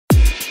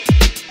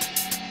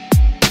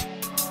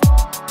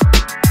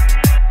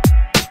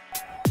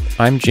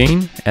I'm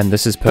Gene, and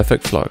this is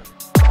Perfect Flow.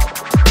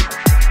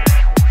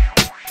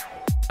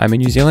 I'm a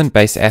New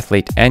Zealand-based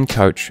athlete and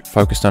coach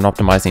focused on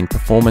optimizing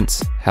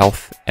performance,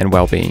 health, and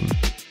well-being.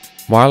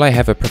 While I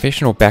have a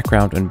professional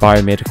background in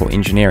biomedical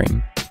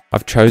engineering,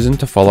 I've chosen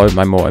to follow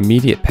my more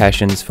immediate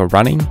passions for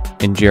running,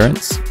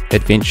 endurance,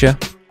 adventure,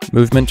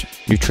 movement,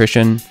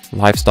 nutrition,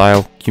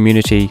 lifestyle,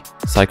 community,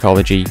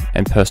 psychology,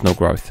 and personal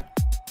growth.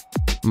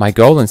 My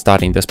goal in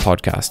starting this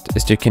podcast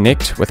is to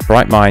connect with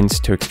bright minds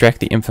to extract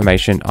the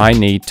information I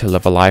need to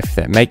live a life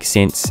that makes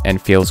sense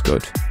and feels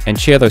good, and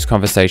share those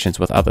conversations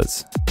with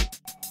others.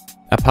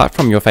 Apart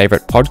from your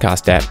favorite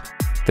podcast app,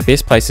 the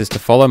best places to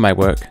follow my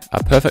work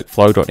are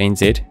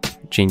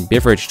perfectflow.nz,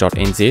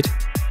 genebeverage.nz,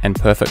 and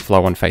Perfect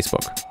Flow on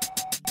Facebook.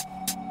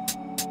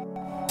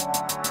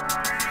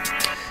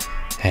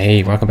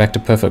 Hey, welcome back to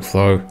Perfect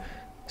Flow.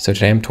 So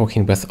today I'm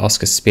talking with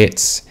Oskar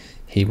Spets.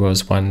 He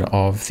was one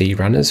of the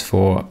runners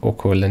for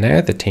OK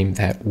Linné, the team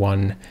that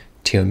won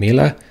Tio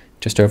Mila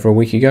just over a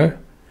week ago.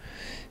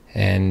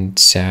 And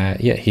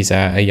he's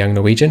a young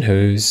Norwegian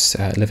who's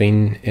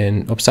living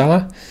in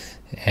Uppsala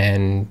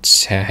and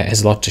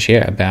has a lot to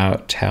share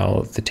about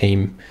how the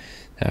team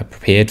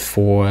prepared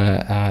for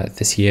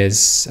this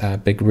year's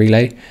big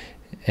relay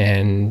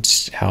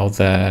and how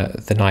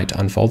the night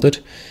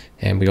unfolded.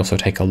 And we also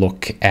take a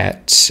look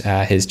at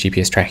his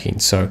GPS tracking.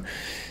 So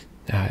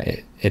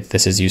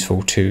this is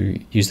useful to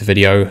use the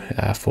video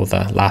for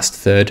the last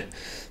third,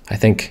 I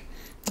think.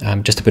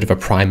 Just a bit of a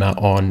primer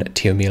on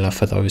Tio Mila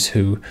for those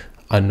who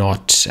are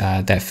not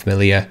that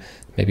familiar.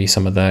 Maybe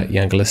some of the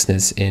younger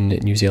listeners in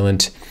New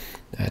Zealand.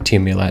 Tio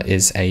Mila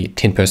is a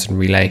 10-person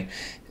relay,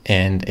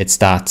 and it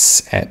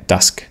starts at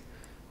dusk.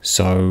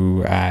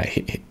 So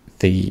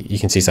you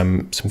can see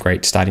some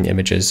great starting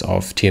images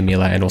of Tio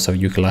Mila and also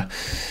Ukkola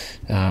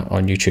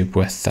on YouTube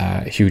with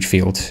a huge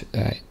field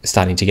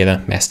starting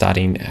together, mass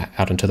starting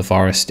out into the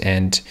forest,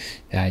 and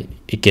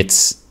it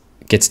gets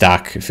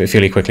dark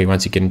fairly quickly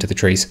once you get into the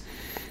trees.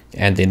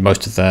 And then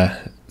most of the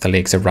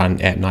legs are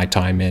run at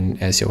nighttime, and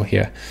as you'll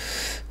hear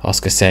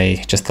Oskar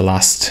say, just the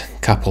last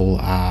couple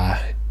are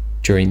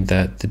during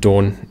the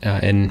dawn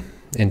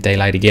in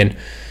daylight again.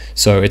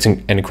 So it's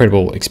an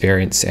incredible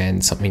experience,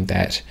 and something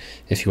that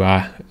if you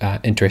are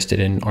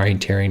interested in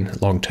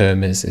orienteering long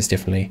term is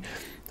definitely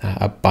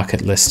a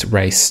bucket list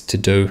race to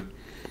do.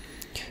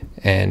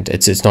 And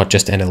it's not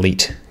just an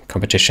elite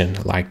competition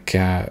like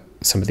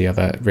some of the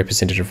other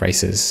representative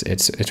races.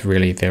 It's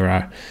really, there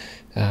are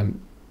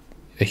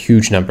a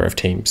huge number of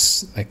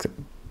teams, like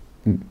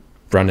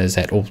runners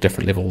at all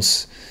different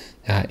levels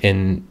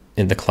in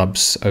the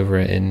clubs over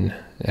in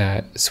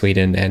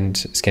Sweden and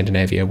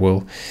Scandinavia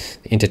will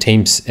enter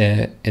teams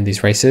in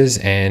these races,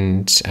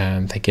 and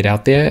they get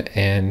out there,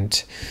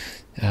 and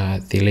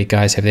the elite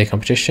guys have their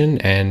competition,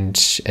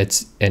 and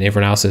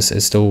everyone else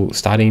is still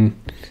starting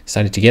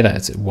together.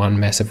 It's one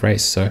massive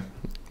race, so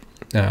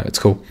it's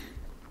cool.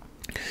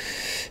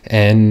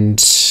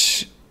 And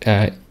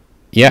I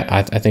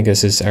think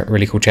this is a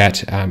really cool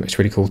chat. It's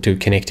really cool to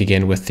connect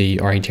again with the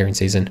orienteering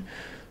season,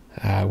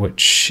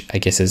 which I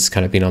guess has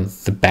kind of been on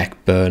the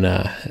back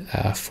burner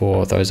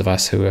for those of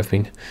us who have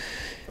been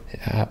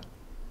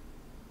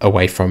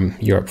away from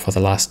Europe for the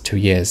last 2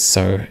 years.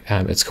 So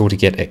it's cool to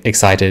get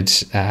excited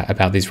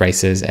about these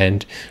races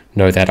and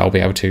know that I'll be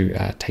able to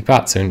take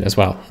part soon as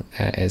well,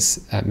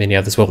 as many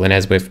others will. And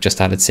as we've just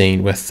started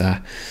seeing with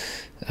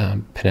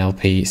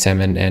Penelope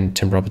Salmon and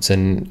Tim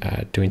Robertson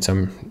doing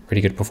some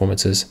really good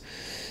performances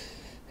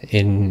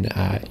in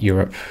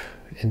Europe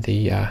in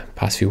the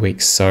past few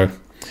weeks. So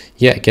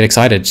yeah, get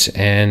excited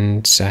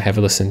and have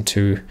a listen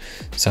to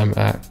some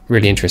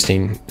really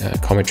interesting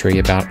commentary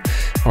about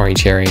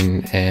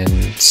orienteering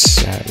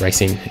and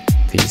racing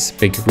these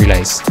big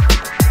relays.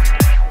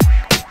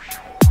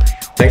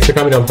 Thanks for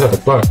coming on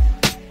Perfect Flow.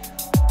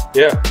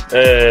 Yeah,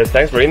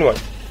 thanks for the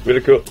invite.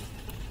 Really cool.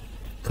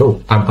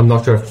 Cool. I'm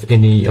not sure if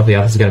any of the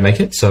others are going to make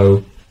it,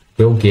 so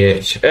we'll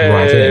get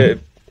right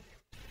in.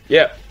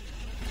 Yeah.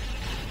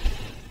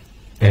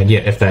 And yeah,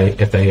 if they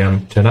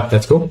turn up,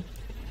 that's cool.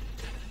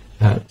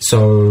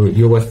 So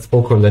you're with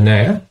OK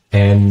Linné,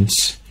 and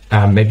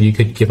maybe you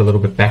could give a little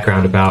bit of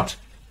background about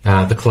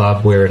the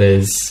club, where it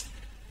is,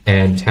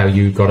 and how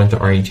you got into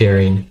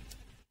orienteering.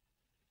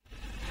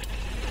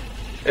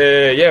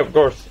 Yeah, of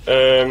course.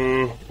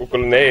 OK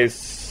Linné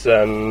is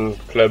a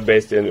club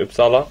based in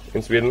Uppsala,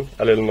 in Sweden,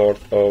 a little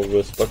north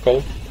of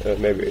Stockholm,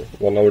 maybe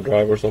 1 hour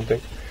drive or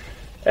something.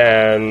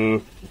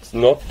 And it's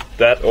not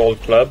that old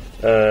club.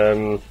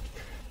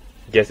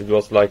 Guess it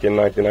was like in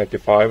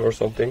 1995 or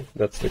something.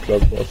 That's the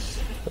club was.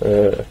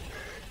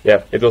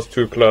 It was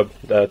 2 clubs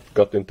that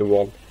got into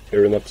one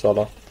here in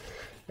Uppsala.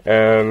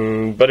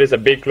 But it's a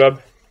big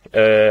club.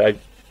 I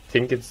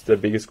think it's the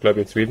biggest club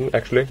in Sweden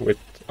actually, with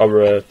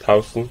over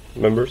 1,000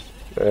 members.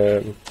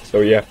 So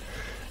yeah,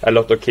 a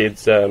lot of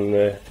kids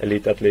and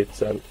elite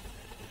athletes and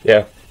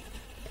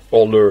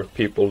older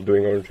people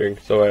doing orienteering.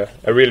 So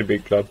a really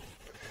big club.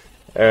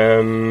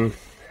 And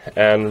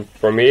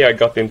for me, I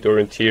got into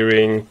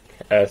orienteering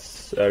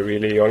as a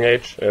really young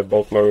age.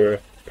 Both my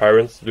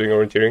parents doing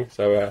orienteering,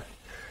 so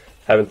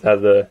haven't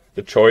had the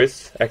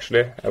choice,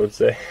 actually, I would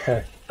say.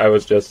 I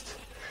was just,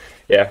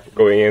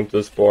 going into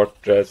the sport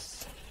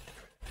as,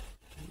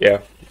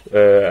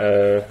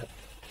 the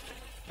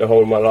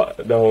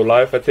whole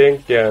life, I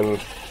think, and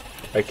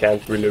I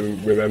can't really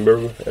remember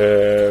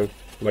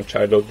my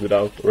childhood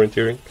without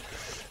orienteering.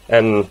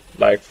 And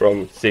like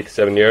from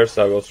 6-7 years,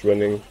 I was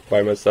running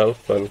by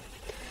myself and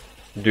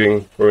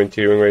doing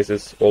orienteering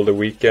races all the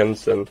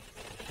weekends and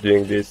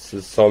doing these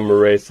summer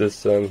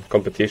races and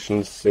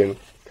competitions in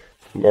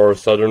more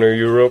southern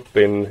Europe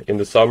in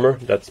the summer.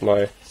 That's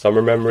my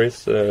summer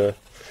memories.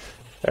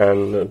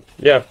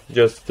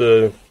 Just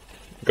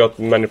got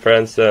many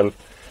friends and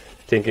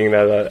thinking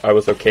that I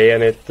was okay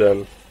in it,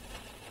 and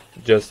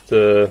just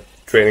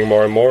training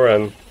more and more.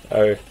 And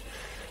I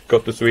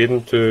got to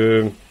Sweden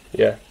to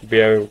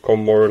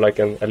become more like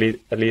an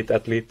elite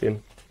athlete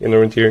in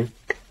orienteering.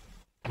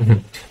 Mm-hmm.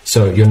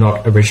 So you're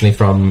not originally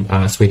from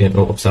Sweden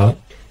or Uppsala?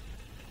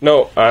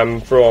 No,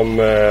 I'm from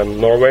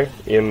Norway,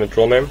 in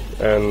Trondheim,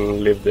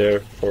 and lived there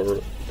for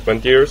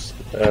 20 years.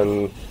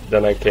 And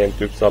then I came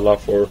to Uppsala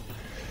for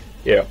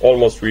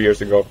almost 3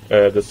 years ago,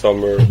 the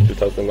summer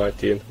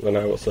 2019, when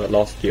I was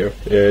last year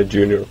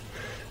junior.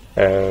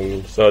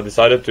 And so I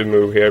decided to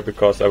move here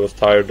because I was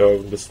tired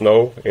of the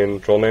snow in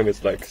Trondheim.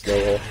 It's like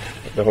snow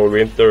the whole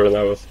winter, and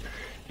I was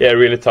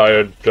really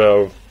tired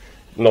of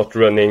not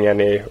running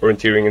any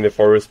orienteering in the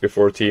forest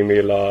before Tio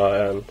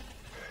Mila,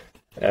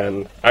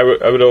 and I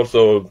would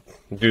also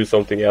do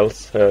something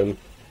else. And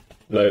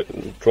like,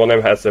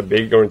 Trondheim has a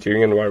big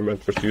orienteering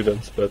environment for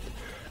students, but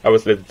I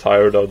was a little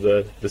tired of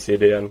the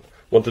city and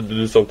wanted to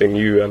do something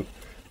new. And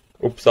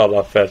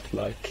Uppsala felt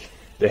like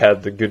they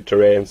had the good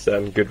terrains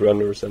and good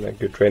runners and a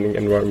good training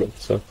environment.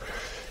 So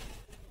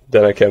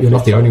then I came. You're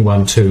not the only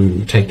one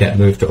to take that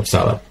move to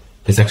Uppsala.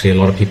 There's actually a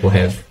lot of people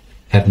have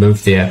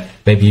moved there.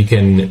 Maybe you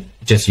can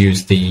just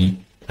use the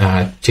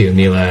Tio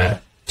Mila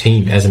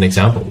team as an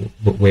example.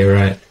 Where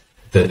are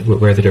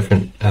the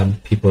different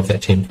people of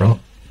that team from?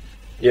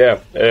 We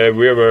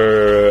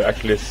were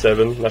actually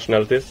 7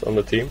 nationalities on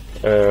the team,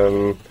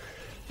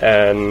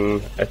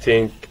 and I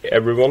think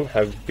everyone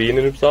have been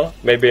in Uppsala.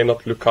 Maybe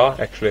not Luca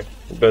actually,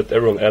 but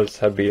everyone else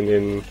have been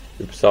in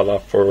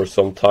Uppsala for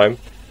some time.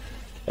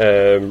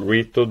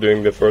 Rito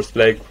doing the first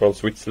leg from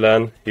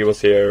Switzerland, he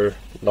was here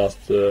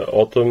last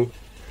autumn.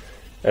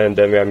 And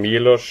then we have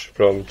Milos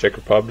from Czech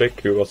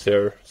Republic, who was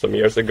here some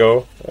years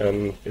ago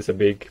and is a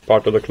big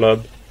part of the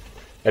club.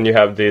 And you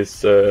have these,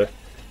 the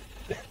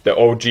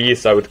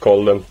OGs, I would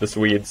call them, the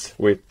Swedes,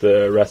 with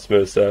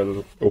Rasmus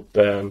and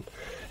Uppe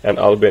and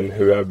Albin,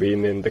 who have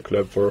been in the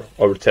club for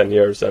over 10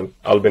 years. And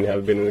Albin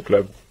has been in the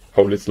club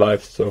whole his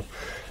life. So,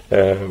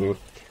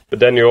 but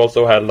then you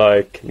also had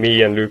like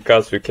me and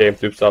Lucas, who came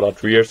to Uppsala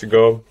 3 years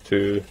ago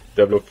to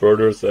develop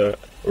further as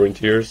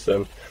orienteers.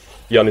 And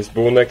Janis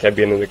Bonek had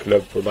been in the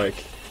club for like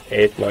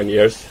 8-9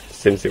 years,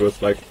 since he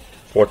was like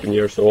 14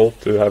 years old,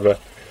 to have a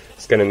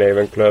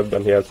Scandinavian club,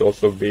 and he has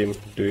also been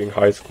doing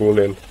high school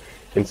in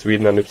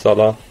Sweden and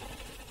Uppsala.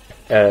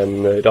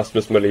 And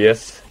Rasmus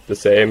Melies, the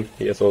same,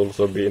 he has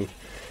also been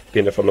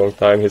there for a long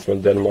time. He's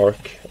from Denmark.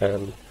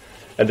 And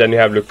then you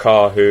have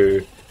Luca,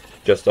 who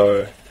just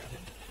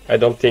I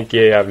don't think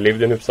he have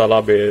lived in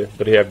Uppsala,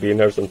 but he have been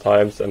here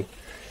sometimes, and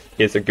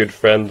he's a good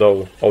friend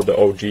of the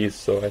OGs,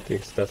 so I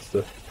think that's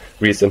the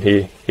reason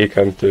he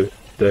came to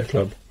the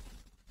club.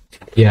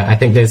 Yeah, I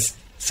think there's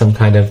some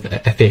kind of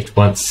effect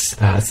once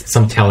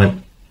some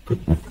talent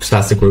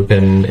starts to group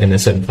in a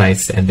certain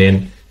place, and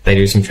then they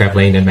do some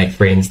traveling and make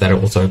friends that are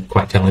also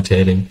quite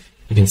talented, and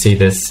you can see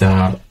this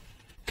kind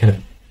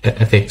of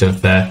effect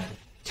of the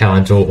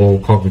talent all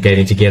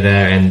congregating together,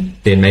 and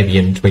then maybe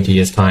in 20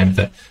 years' time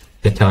the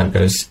talent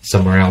goes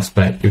somewhere else.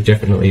 But you're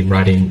definitely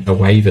riding a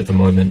wave at the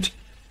moment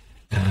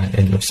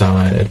in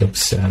Uppsala. It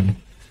looks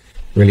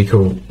really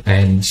cool,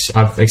 and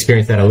I've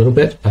experienced that a little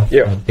bit.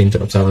 I've been to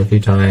Uppsala a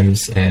few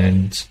times,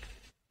 and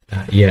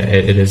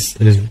it is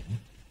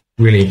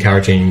really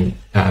encouraging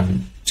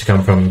to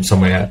come from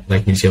somewhere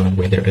like New Zealand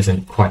where there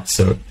isn't quite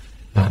so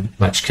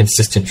much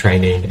consistent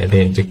training, and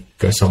then to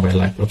go somewhere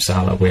like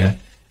Uppsala where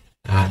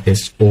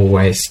there's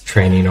always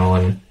training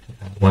on.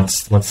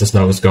 Once the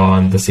snow is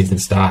gone, the season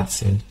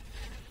starts, and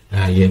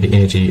the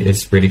energy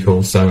is really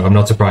cool. So I'm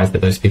not surprised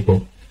that those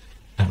people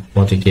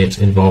want to get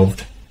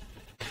involved.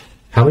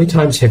 How many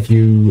times have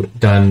you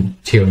done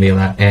Tio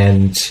Mila?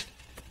 And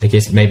I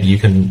guess maybe you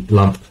can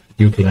lump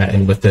Ukla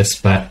in with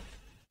this, but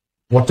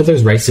what do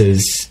those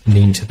races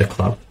mean to the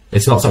club?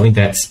 It's not something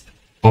that's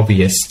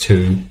obvious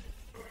to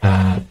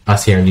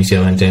us here in New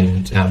Zealand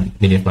and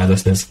many of my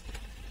listeners.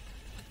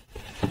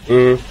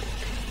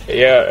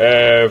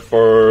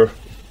 For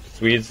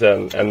Swedes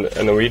and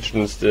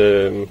Norwegians,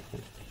 the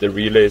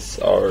relays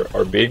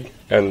are big,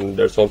 and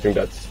there's something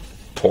that's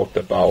talked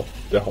about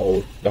the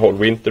whole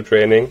winter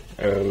training.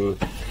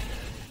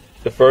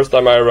 The first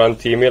time I ran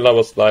Tio Mila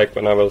was like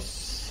when I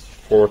was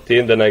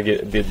 14. Then I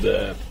did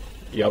the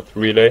youth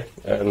relay,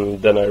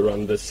 and then I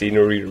ran the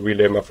senior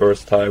relay my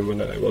first time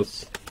when I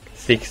was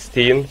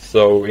 16.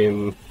 So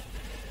in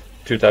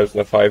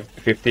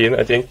 2015,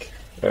 I think.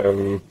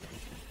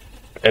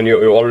 and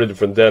you already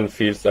from then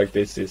feels like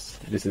this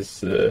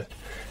is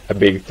a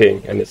big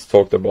thing, and it's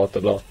talked about a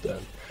lot.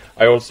 And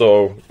I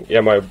also,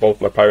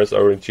 both my parents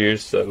are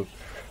orienteers, and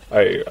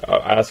I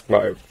asked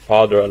my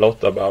father a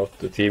lot about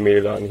the Tio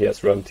Mila, and he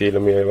has run Tio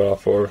Mila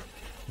for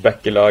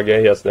Bäckelage.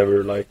 He has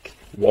never like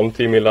won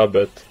Tio Mila,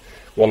 but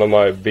one of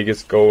my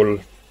biggest goal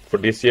for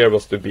this year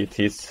was to beat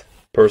his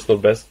personal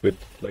best with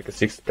like a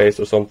 6th place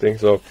or something.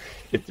 So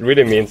it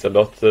really means a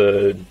lot,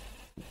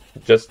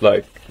 just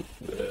like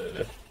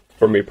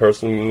for me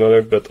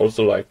personally, but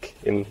also like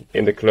in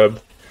the club,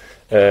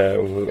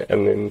 and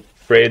in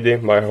Freddy,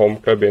 my home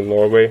club in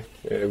Norway.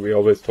 We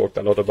always talked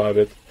a lot about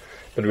it,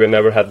 but we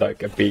never had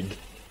like a big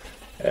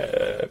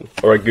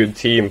or a good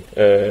team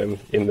in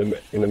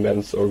the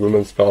men's or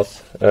women's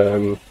class.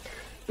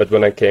 But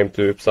when I came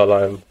to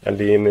Uppsala and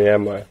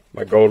Linné,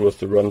 my goal was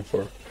to run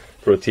for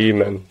a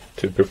team and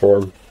to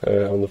perform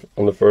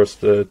on the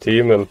first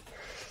team. And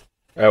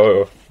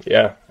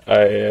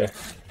I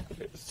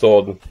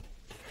saw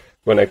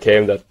when I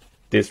came that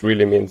this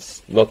really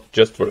means not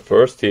just for the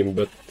first team,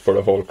 but for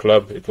the whole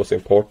club. It was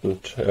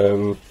important.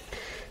 And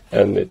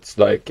it's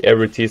like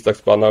every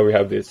tisdagspanna we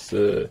have this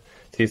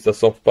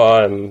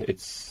tisdagssoppa, and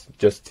it's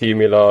just Tio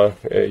Mila.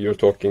 You're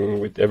talking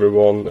with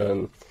everyone,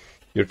 and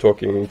you're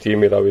talking Tio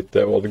Mila with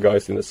all the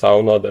guys in the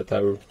sauna that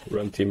have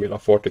run Tio Mila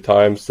 40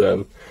 times.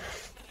 And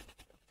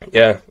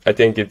I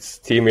think it's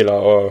Tio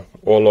Mila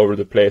all over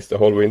the place the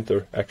whole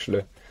winter,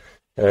 actually.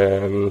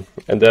 And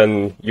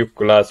then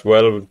Jukkola as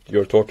well,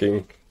 you're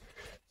talking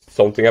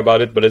something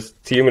about it, but it's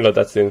Tio Mila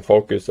that's in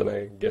focus, and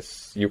I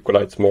guess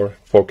Jukkola it's more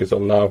focused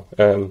on now.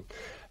 And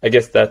I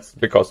guess that's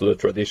because of the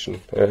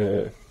tradition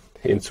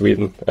in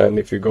Sweden. And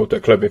if you go to a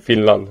club in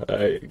Finland,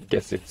 I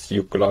guess it's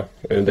Jukkola,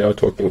 and they are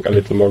talking a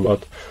little more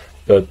about.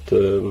 But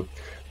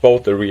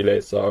both the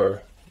relays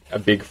are a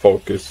big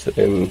focus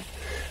in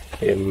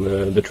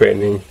the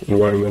training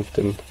environment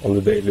and on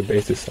the daily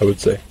basis, I would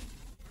say.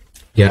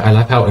 Yeah, I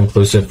love how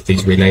inclusive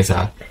these relays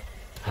are.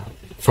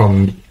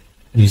 From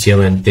New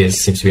Zealand, there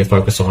seems to be a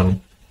focus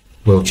on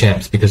world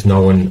champs because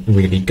no one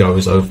really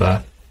goes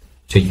over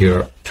to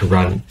Europe to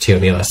run Tio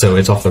Mila, so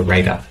it's off the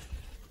radar.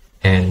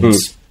 And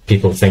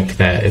people think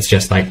that it's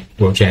just like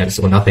world champs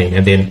or nothing.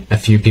 And then a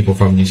few people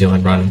from New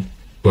Zealand run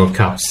World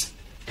Cups,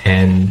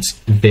 and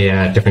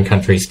their different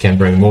countries can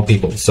bring more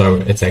people. So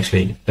it's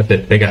actually a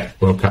bit bigger.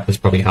 World Cup is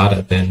probably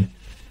harder than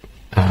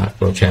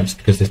world champs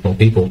because there's more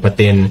people. But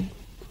then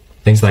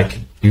things like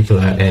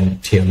Jukkola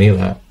and Tio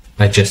Mila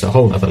are just a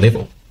whole other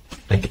level.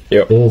 Like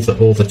all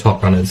the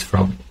top runners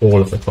from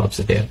all of the clubs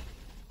are there.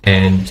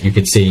 And you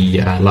could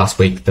see last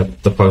week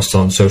the posts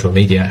on social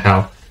media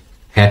how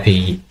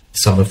happy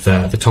some of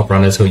the top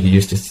runners who you're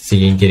used to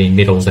seeing getting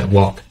medals at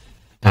WOC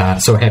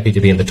so happy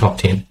to be in the top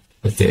 10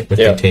 with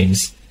their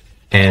teams.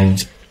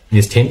 And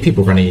there's 10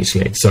 people running each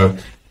leg. So,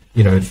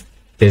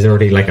 there's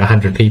already like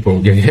 100 people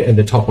in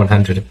the top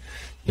 100,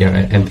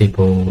 and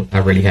people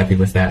are really happy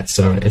with that.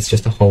 So it's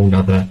just a whole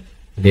nother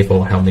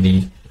level how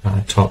many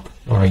top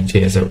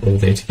orienteers are all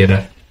there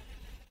together.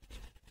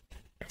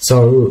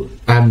 So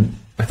I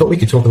thought we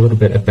could talk a little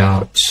bit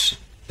about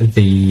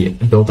the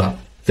build-up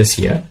this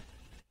year.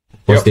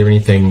 Was there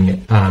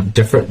anything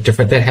different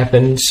that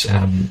happened?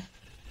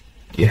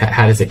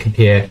 How does it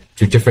compare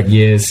to different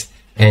years?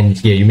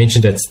 And you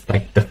mentioned it's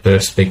like the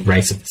first big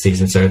race of the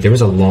season, so there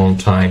was a long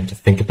time to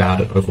think about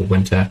it over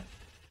winter.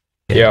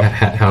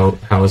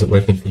 How is it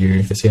working for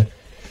you this year?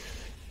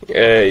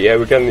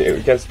 We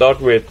can start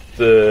with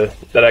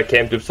that I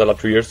came to Uppsala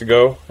 2 years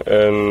ago.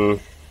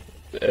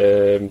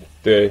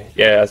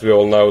 As we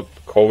all know,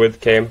 COVID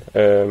came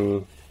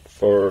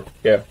for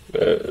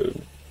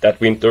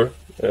that winter.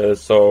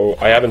 So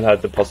I haven't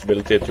had the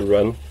possibility to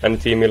run any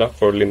Tio Mila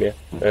for Linné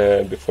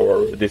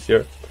before this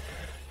year.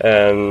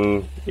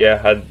 And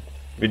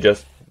we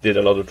just did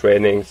a lot of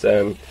trainings,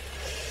 and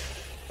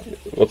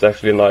it was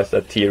actually nice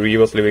that Thierry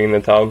was living in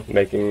the town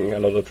making a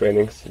lot of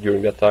trainings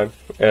during that time.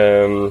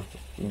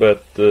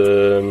 But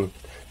then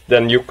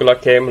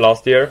Jukkola came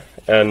last year,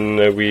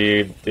 and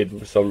we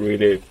did some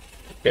really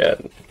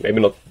maybe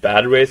not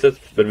bad races,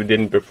 but we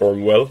didn't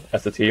perform well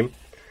as a team.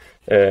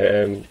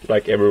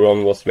 Like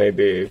everyone was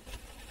maybe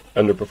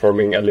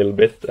underperforming a little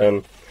bit,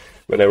 and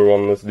when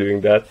everyone was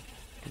doing that,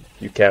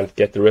 you can't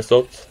get the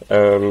results.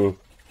 And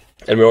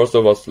we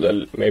also was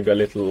maybe a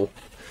little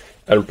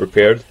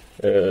unprepared.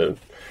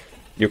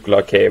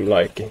 Jukkola came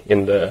like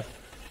in the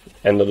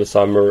end of the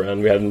summer,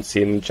 and we hadn't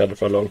seen each other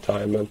for a long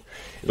time, and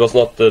it was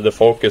not the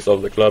focus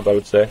of the club, I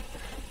would say.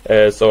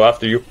 So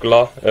after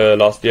Jukkola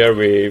last year,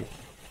 we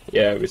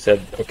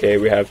said, okay,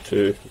 we have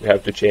to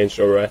change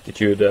our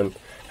attitude and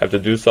have to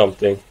do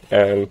something.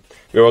 And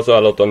we also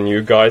had a lot of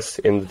new guys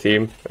in the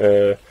team,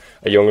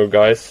 younger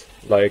guys.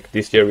 Like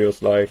this year, we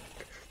was like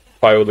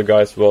 5 of the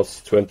guys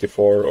was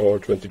 24 or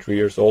 23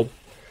 years old,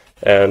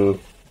 and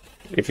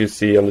if you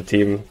see on the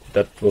team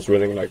that was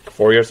running like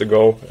 4 years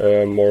ago,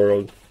 more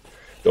of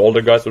the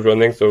older guys was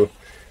running. So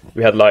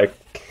we had like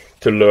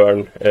to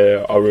learn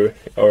our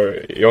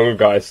younger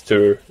guys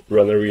to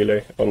run a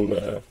relay on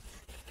the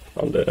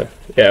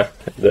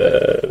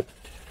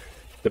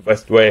the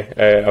best way,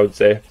 I would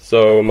say.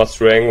 So my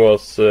strength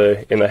was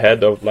in the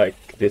head of like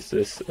this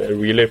is a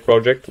relay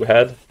project we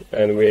had,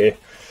 and we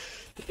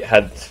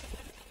had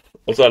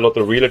also a lot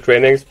of relay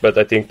trainings, but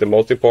I think the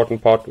most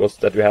important part was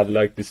that we had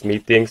like these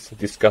meetings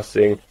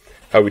discussing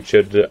how we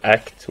should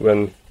act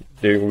when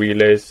doing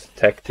relays,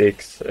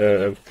 tactics,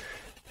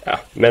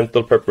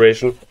 mental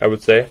preparation, I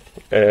would say.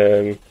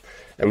 And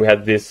we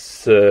had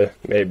this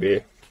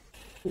maybe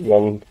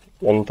one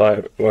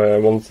time,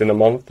 once in a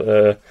month,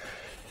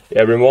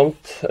 every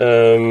month,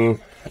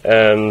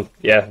 and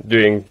yeah,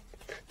 doing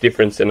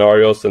different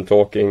scenarios and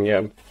talking.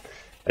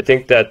 I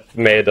think that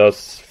made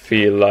us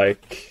feel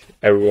like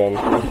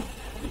everyone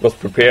was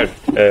prepared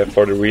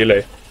for the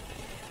relay.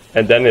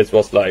 And then it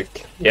was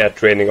like, yeah,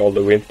 training all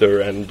the winter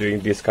and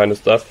doing this kind of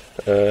stuff.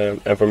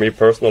 And for me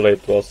personally,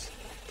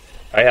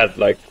 I had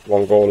like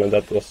one goal, and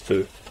that was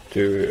to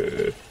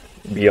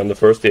be on the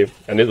first team.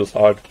 And it was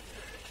hard.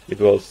 It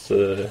was,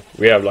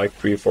 we have like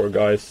 5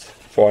 guys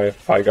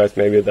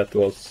maybe that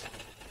was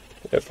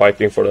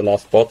fighting for the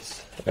last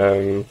spots.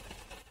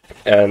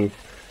 And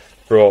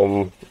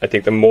from, I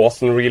think, the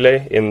Mawson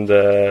relay in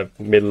the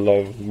middle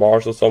of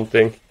March or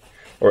something,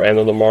 or end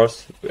of the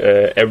March,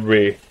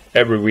 every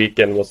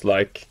weekend was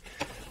like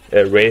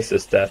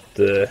races that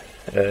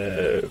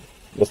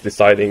was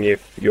deciding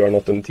if you are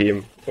not in the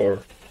team or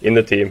in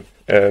the team.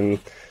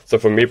 So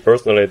for me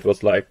personally, it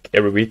was like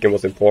every weekend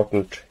was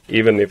important.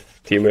 Even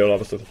if Tio Mila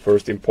was the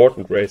first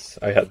important race,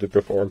 I had to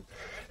perform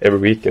every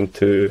weekend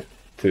to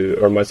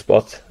earn my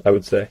spot, I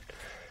would say.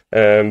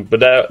 But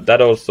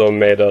that also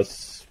made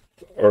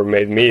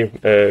me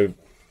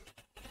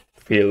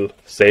feel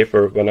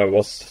safer when I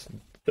was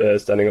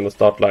standing on the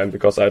start line,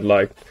 because I'd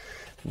like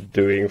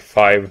doing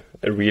 5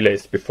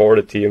 relays before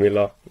the Tio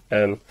Mila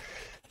and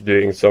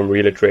doing some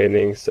relay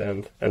trainings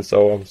and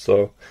so on.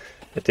 So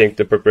I think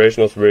the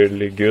preparation was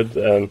really good,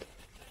 and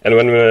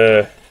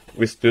when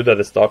we stood at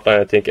the start line,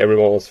 I think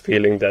everyone was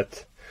feeling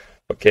that,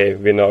 okay,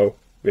 we know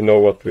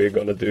what we're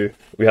gonna do.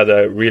 We had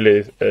a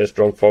really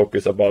strong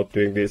focus about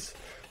doing these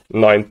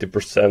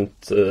 90%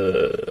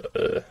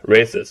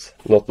 races,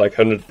 not like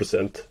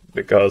 100%,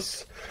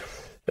 because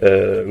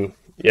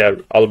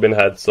Albin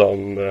had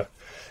some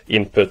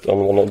input on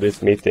one of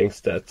these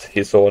meetings that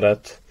he saw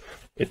that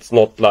it's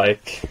not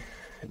like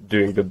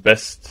doing the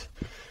best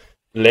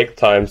leg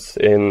times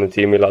in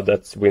Tio Mila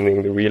that's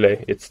winning the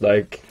relay. It's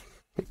like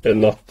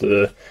not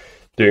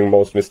doing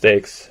most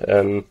mistakes,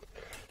 and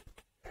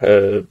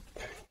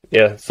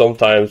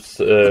sometimes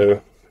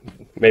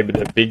maybe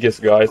the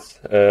biggest guys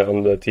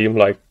on the team,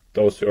 like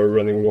those who are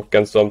running walk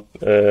and some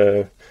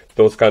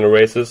those kind of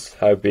races,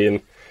 have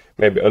been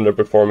maybe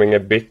underperforming a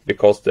bit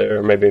because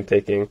they're maybe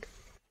taking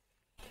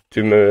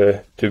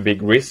too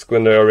big risk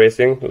when they are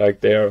racing.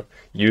 Like they are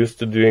used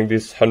to doing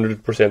these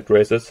 100%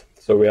 races,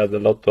 so we had a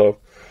lot of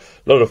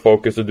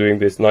focus on doing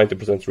these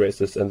 90%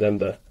 races, and then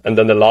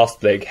the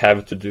last leg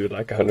have to do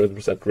like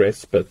 100%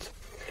 race. But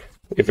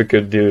if we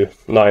could do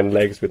 9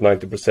 legs with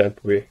 90%,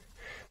 we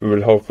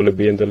will hopefully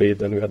be in the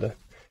lead, and we had a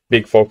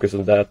big focus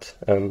on that.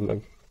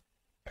 And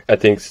I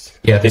think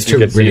there's 2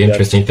 really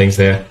interesting things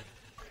there.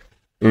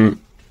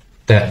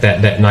 That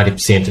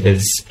 90%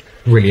 is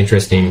really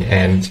interesting,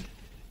 and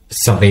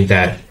something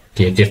that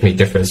definitely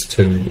differs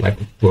to like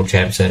World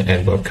Champs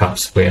and World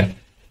Cups, where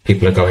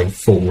people are going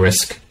full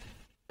risk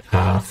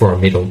for a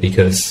medal,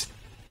 because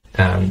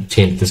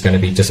 10th is going to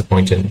be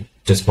disappointing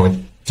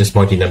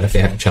them if they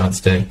have a chance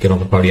to get on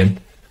the podium.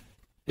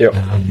 Yep.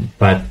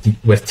 But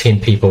with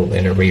 10 people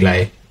in a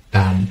relay,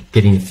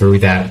 getting through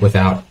that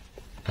without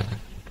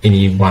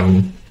any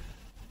one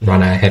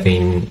runner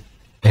having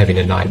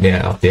a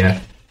nightmare out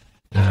there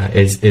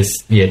is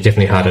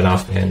definitely hard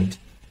enough. And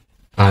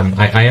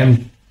I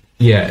am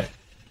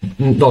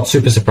not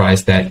super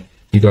surprised that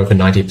you go for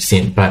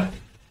 90%, but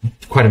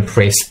quite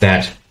impressed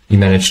that you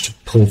managed to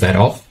pull that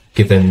off,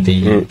 given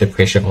the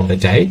pressure on the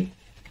day.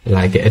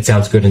 Like, it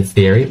sounds good in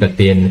theory, but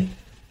then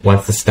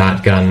once the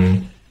start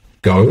gun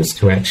goes,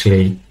 to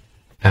actually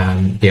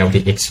be able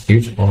to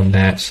execute on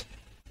that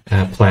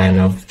plan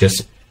of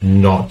just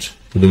not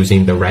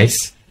losing the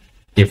race,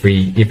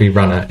 every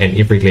runner and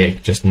every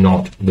leg just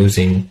not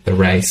losing the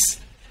race,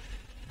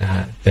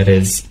 that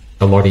is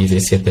a lot easier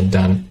said than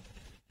done.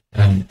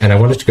 And I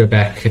wanted to go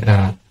back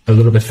a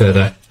little bit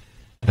further.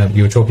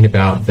 You were talking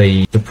about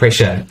the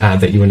pressure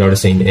that you were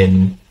noticing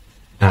in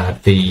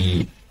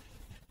the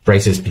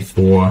races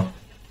before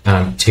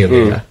Tio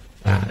Mila.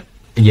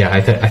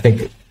 I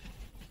think,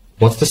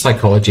 what's the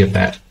psychology of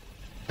that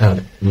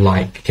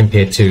like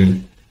compared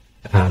to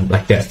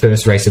like that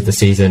first race of the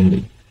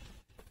season?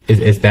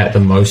 Is that the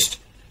most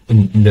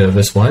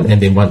nervous one?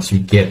 And then once you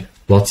get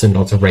lots and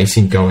lots of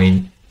racing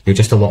going, you're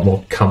just a lot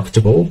more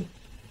comfortable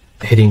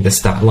hitting the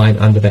start line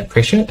under that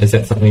pressure? Is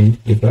that something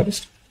you've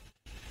noticed?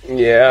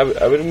 Yeah,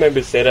 I would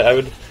maybe say that. I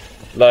would,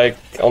 like,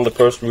 on the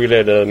first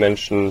relay that I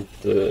mentioned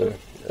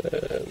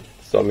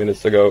some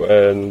minutes ago,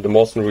 and the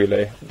Mawson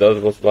relay,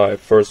 that was my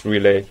first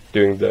relay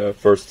doing the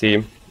first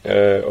team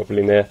of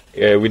Linné.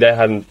 We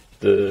hadn't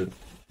the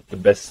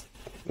best,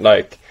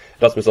 like,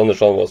 Rasmus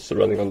Andersson was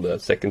running on the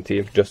second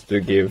team just to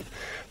give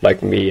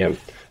like me and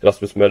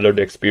Rasmus Möller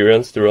the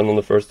experience to run on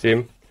the first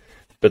team.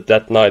 But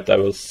that night I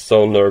was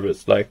so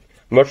nervous, like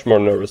much more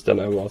nervous than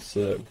I was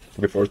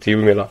before Tio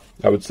Mila,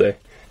 I would say.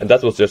 And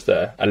that was just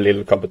a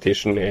little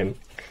competition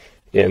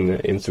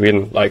in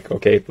Sweden. Like,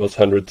 okay, it was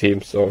 100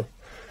 teams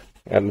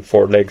and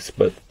 4 legs,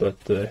 but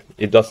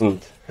it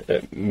doesn't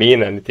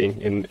mean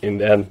anything in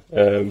the end.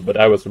 But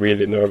I was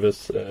really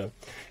nervous.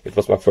 It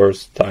was my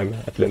first time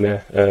at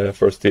Linné,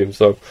 first team.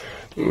 So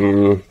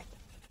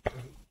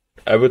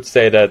I would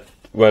say that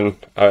when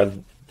I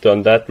had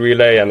done that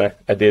relay and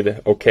I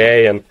did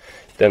okay, and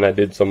then I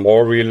did some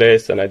more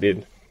relays and I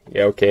did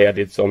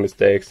some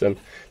mistakes, and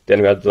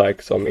then we had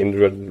like some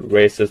individual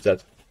races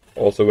that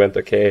also went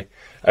okay.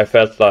 I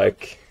felt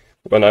like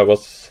when I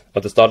was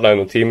at the start line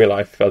on Tio Mila,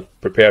 I felt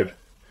prepared.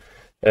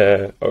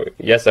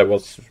 Yes, I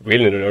was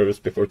really nervous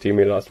before Tio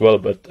Mila as well,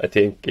 but I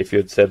think if you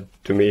had said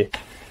to me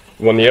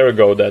 1 year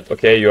ago that,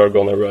 okay, you are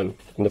gonna run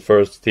on the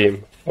first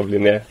team of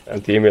Linné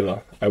and Tio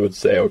Mila, I would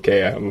say,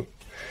 okay, I'm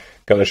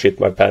gonna shit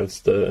my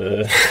pants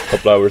a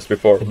couple hours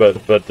before, but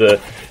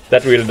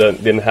that really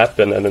didn't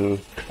happen, and then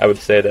I would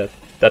say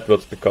that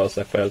was because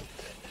I felt,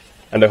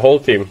 and the whole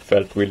team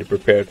felt really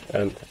prepared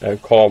and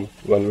calm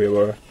when we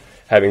were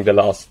having the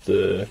last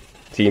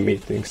team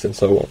meetings and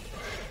so on.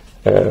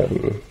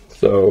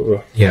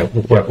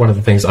 One of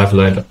the things I've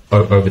learned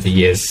over the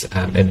years,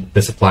 and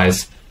this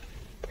applies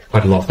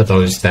quite a lot for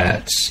those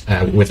that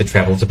where the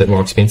travel is a bit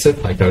more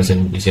expensive, like those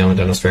in New Zealand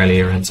and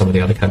Australia and some of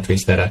the other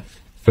countries that are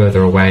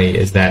further away,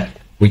 is that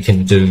we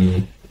can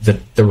do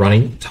the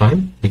running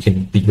time, we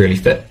can be really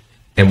fit,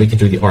 and we can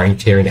do the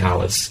orienteering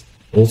hours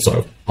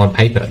also. On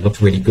paper, it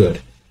looks really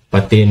good.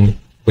 But then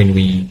when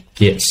we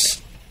get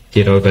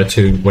over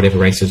to whatever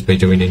races we're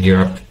doing in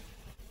Europe,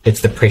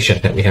 it's the pressure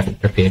that we haven't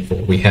prepared for.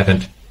 We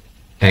haven't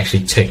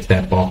actually ticked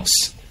that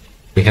box.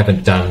 We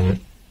haven't done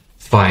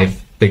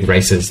 5 big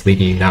races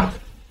leading up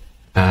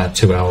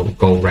to our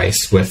goal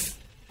race with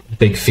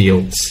big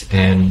fields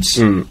and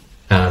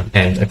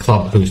a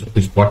club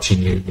who's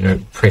watching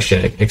you,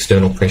 pressure,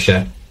 external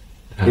pressure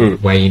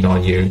weighing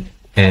on you.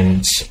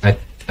 And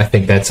I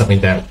think that's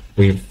something that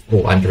we've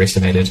all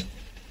underestimated.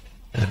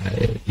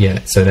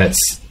 So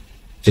that's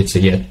just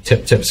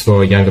tips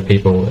for younger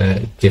people.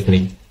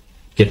 Definitely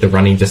get the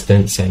running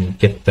distance and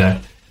get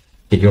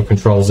your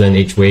controls in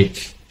each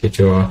week, get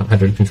your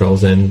 100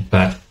 controls in,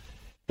 but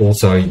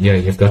also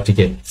you've got to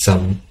get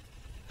some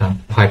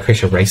high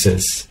pressure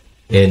races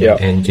in,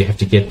 and you have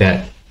to get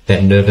that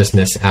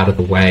nervousness out of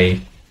the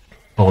way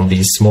on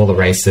these smaller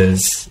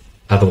races.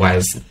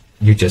 Otherwise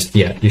you just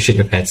you shit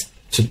your pants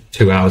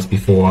 2 hours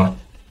before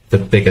the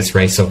biggest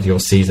race of your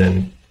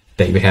season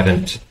that you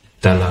haven't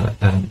done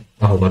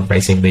a whole lot of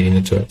racing leading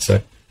into it.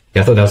 So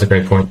I thought that was a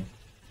great point.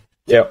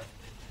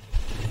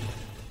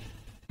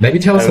 Maybe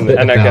tell us a bit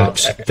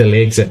about the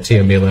legs at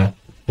Tio Mila.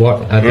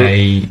 What are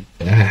they?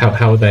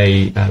 How are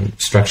they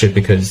structured?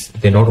 Because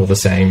they're not all the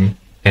same.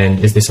 And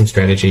is there some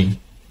strategy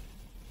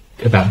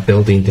about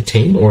building the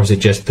team, or is it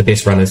just the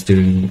best runners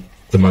do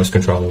the most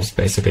controls,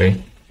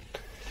 basically?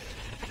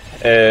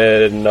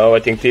 No, I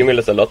think Tio Mila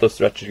has a lot of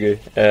strategy,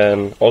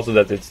 and also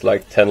that it's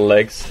like 10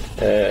 legs.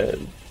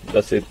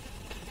 That's it.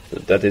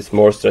 That is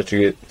more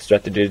strategy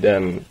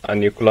than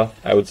Anikula,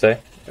 I would say.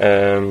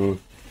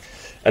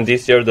 And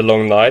this year the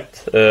long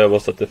night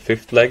was at the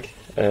 5th leg.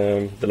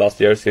 The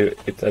last years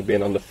it had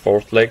been on the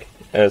 4th leg.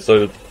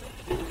 So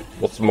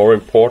what's more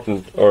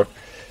important, or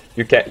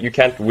you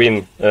can't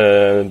win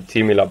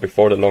Tio Mila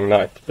before the long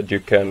night, but you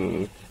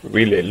can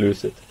really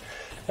lose it.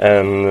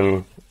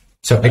 And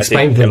so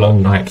explain the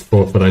long night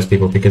for those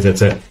people, because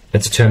it's a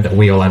term that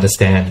we all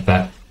understand,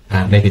 but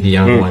maybe the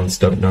young ones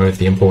don't know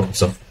the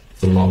importance of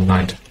the long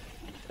night.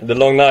 The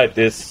long night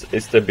is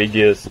the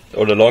biggest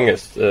or the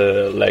longest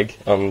leg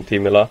on Tio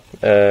Mila.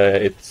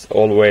 It's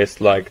always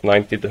like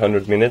 90 to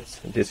 100 minutes.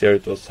 This year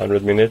it was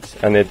 100 minutes,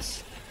 and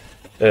it's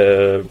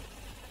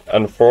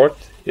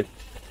unforked. It's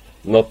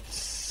not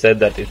said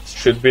that it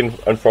should be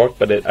unforked,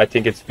 but I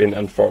think it's been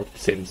unforked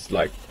since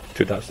like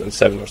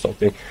 2007 or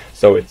something.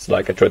 So it's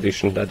like a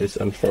tradition that is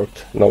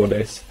unforked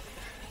nowadays.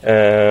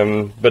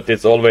 But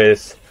it's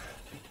always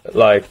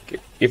like,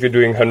 if you're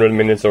doing 100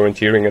 minutes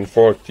orienteering and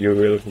forked, you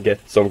will get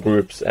some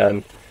groups,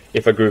 and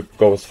if a group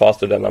goes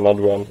faster than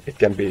another one, it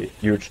can be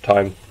huge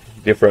time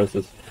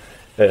differences.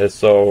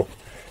 So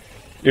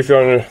if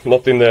you're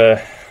not in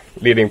the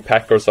leading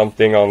pack or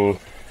something on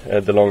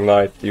the long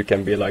night, you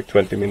can be like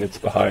 20 minutes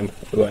behind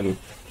when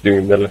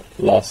doing the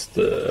last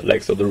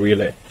legs of the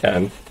relay,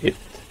 and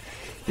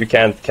you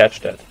can't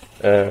catch that.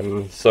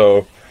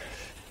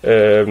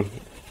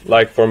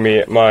 Like for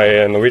me,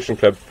 my Norwegian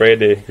club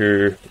Freddy,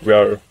 who we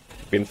are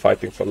been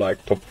fighting for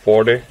like top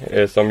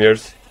 40 some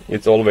years,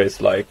 it's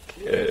always like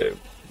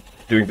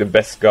doing the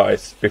best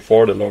guys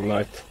before the long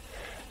night,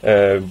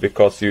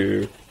 because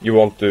you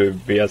want to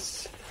be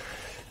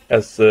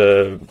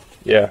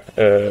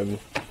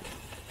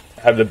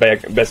have the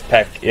best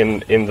pack in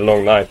the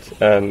long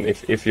night, and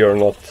if you're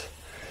not,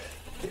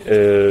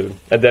 and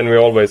then we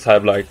always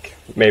have like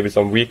maybe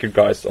some weaker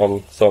guys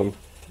on some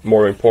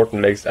more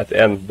important legs at the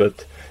end,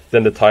 but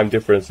then the time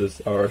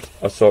differences are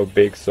so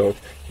big, so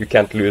you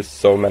can't lose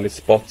so many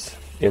spots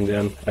in the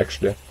end,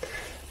 actually.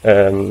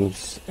 And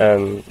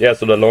yeah,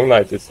 so the long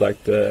night is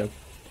like the,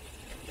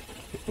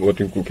 what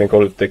you can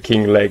call it, the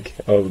king leg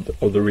of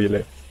the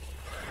relay.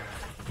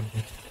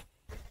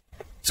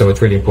 So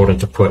it's really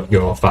important to put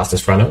your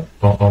fastest runner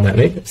on that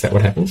leg? Is that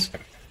what happens?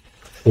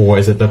 Or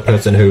is it the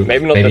person who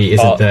maybe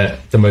isn't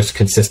the most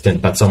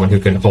consistent, but someone who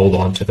can hold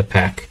on to the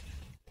pack?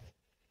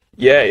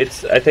 Yeah,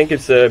 I think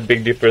it's a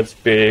big difference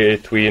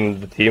between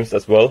the teams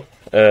as well.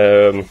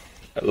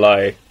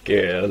 Like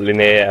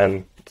Linné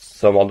and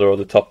some other of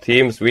the top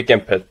teams, we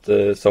can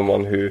put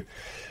someone who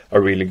are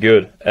really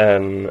good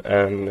and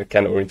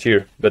can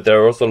orienteer. But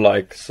there are also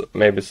like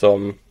maybe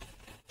some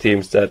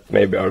teams that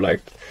maybe are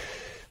like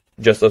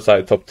just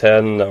outside top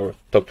 10 or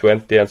top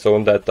 20 and so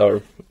on, that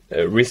are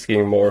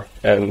risking more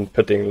and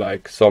putting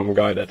like some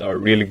guy that are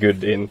really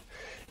good in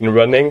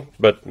running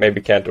but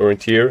maybe can't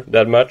orienteer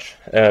that much,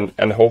 and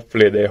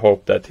hopefully they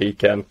hope that he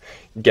can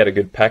get a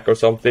good pack or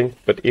something.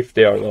 But if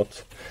they are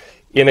not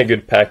in a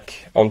good pack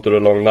onto the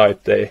long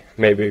night, they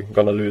maybe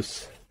gonna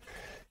lose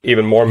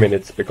even more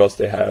minutes because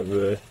they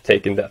have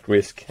taken that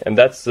risk. And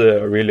that's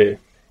really,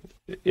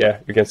 yeah,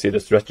 you can see the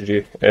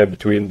strategy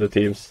between the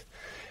teams.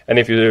 And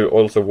if you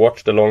also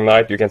watch the long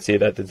night, you can see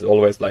that it's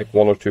always like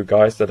one or two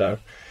guys that are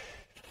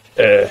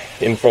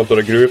in front of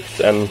the groups,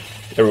 and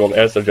everyone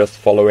else are just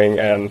following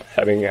and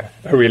having a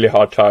really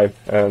hard time.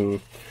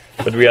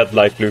 But we had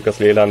like Lukas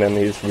Lilan, and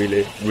he's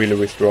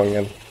really strong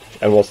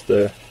and was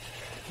the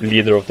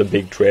leader of the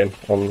big train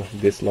on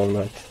this long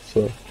night.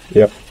 So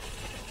yeah.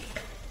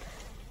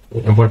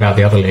 And what about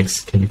the other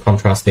legs? Can you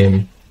contrast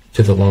them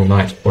to the long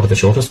night? What are the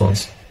shortest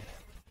ones?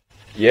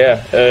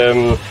 Yeah,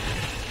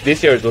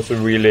 this year it was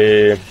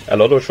really a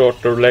lot of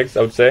shorter legs,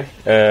 I would say.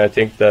 I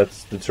think that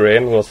the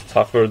terrain was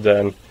tougher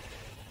than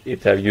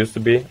it have used to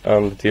be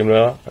on the Tio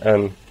Mila,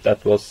 and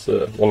that was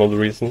one of the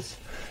reasons.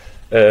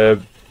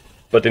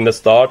 But in the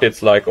start,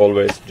 it's like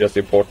always just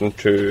important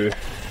to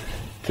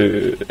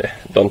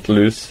don't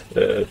lose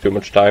too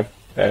much time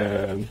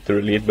to the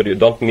lead, but you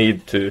don't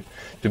need to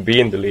be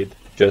in the lead,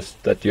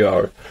 just that you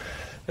are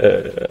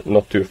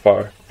not too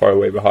far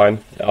away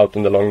behind out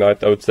on the long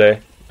night, I would say.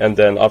 And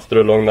then after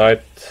the long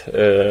night,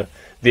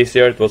 this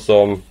year it was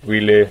some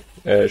really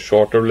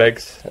shorter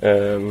legs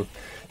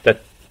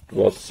that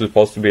was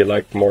supposed to be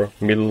like more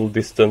middle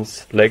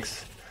distance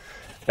legs,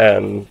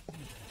 and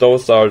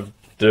those are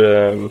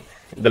the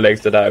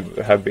legs that I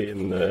have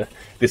been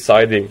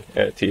deciding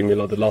Tio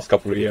Mila the last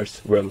couple of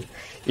years, when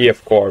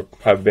EF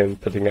Corp have been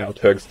putting out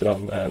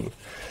Högstrand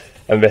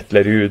and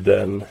Vetle Ruud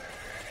and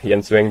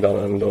Jens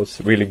Wengdan and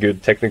those really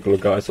good technical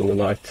guys on the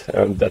night,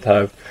 and that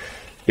have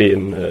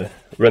been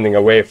running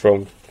away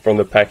from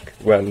the pack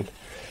when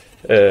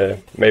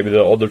maybe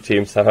the other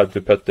teams have had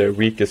to put their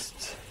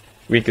weakest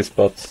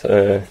spots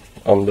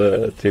on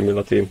the Tio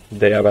Mila team.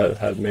 They have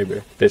had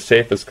maybe their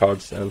safest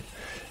cards and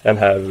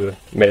have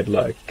made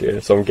like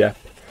some gap.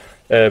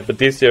 But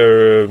this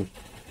year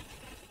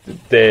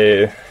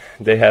they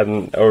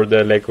hadn't, or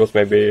the leg was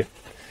maybe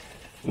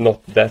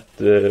not that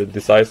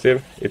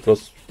decisive. It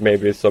was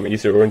maybe some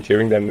easier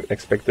orienteering than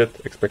expected,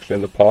 especially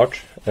in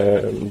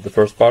the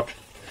first part.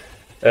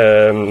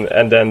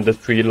 And then the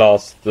three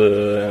last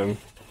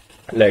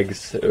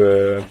legs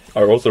are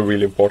also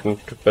really important,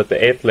 but the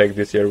 8th leg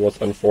this year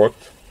was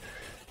unforked.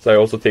 So I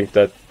also think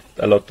that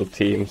a lot of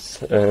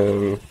teams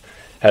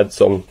had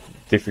some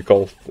different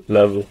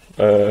level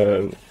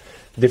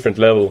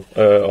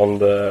on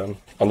the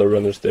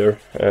runners there.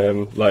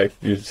 Like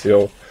we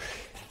saw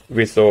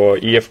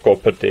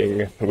EFK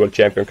putting world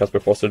champion Kasper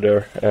Foster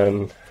there,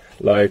 and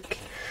like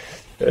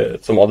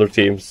some other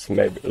teams,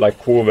 maybe like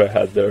Hove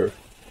had their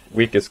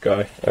weakest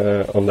guy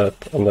on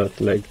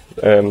that leg.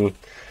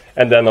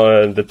 And then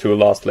the two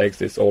last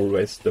legs is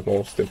always the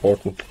most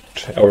important,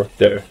 or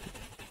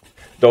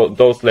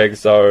those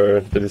legs are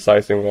the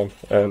decisive one.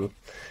 And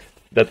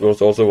that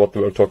was also what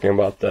we were talking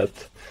about, that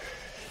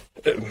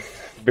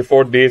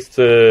before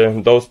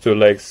those two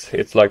legs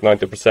it's like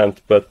 90%,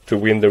 but to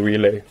win the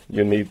relay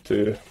you need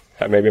to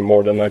have maybe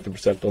more than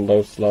 90% on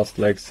those last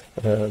legs,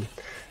 and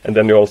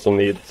then you also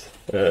need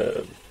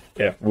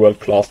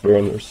world-class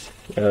runners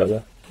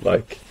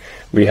like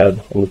we had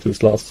on the two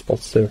last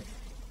spots there.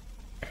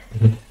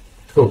 Mm-hmm.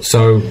 Cool.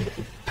 So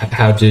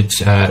how did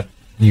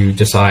you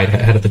decide,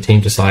 how did the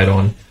team decide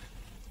on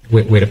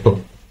where to put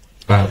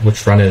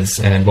which runners,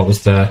 and what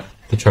was the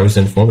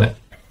chosen format?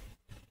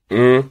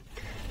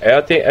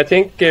 I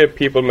think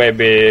people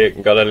maybe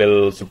got a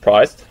little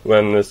surprised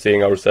when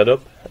seeing our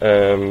setup,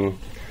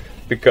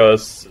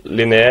 because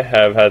Linné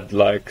have had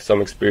like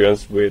some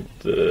experience with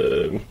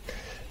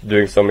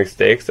doing some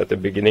mistakes at the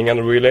beginning of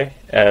the relay,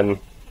 and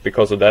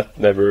because of that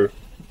never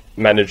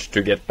managed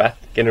to get back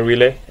in a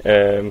relay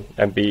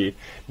and be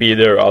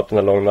there out on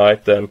a long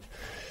night, and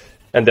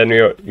then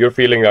you're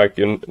feeling like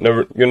you've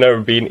never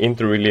been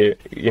into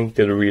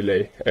the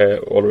relay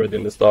already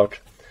in the start.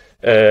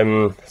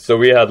 So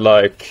we had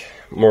like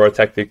more a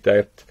tactic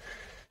that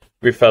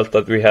we felt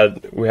that we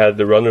had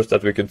the runners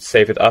that we could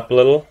save it up a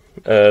little.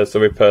 So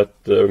we put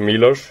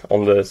Milos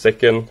on the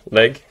second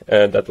leg.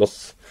 That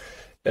was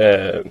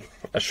a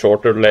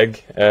shorter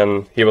leg,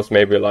 and he was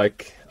maybe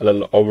like a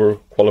little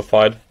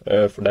overqualified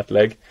for that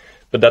leg.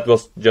 But that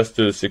was just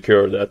to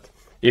secure that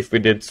if we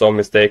did some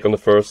mistake on the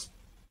first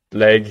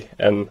leg,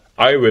 and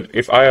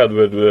if I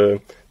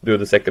would do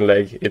the second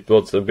leg, it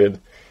would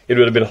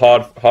have been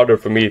harder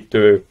for me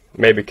to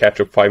maybe catch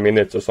up 5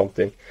 minutes or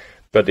something.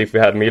 But if we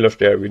had Milos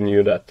there, we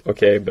knew that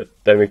okay, but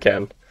then we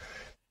can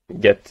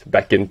get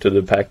back into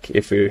the pack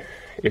if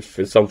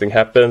something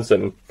happens,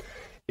 and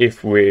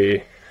if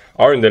we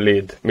are in the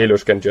lead,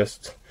 Milos can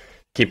just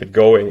keep it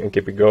going.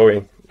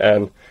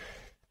 And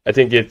I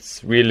think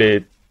it's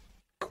really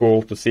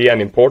cool to see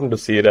and important to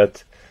see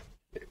that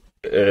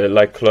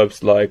like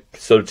clubs like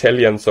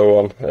Södertälje and so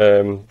on,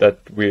 that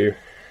we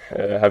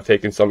have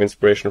taken some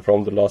inspiration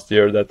from the last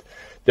year, that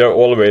they're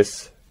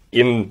always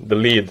in the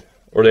lead,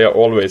 or they are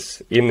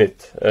always in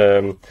it.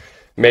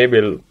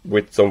 Maybe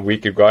with some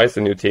weaker guys,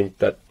 and you think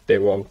that they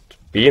won't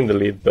be in the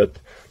lead, but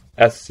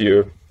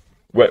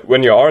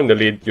when you are in the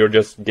lead, you're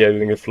just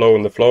getting a flow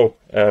in the flow,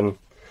 and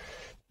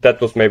that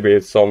was maybe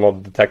some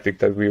of the tactic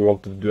that we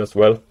wanted to do as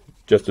well,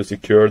 just to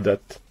secure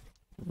that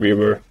we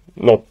were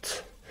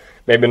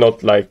maybe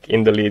not like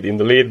in the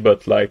lead,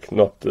 but like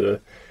not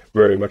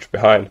very much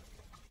behind.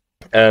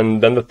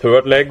 And then the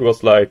third leg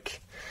was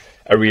like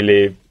a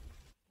really,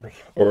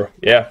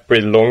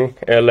 pretty long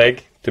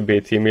leg to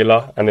beat Tio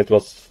Mila, and it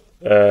was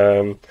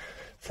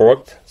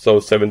forked, so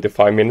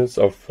 75 minutes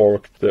of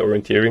forked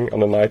orienteering on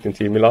the night in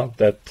Tio Mila.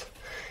 That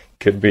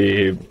could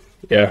be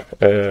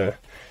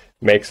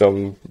make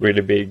some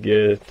really big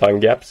time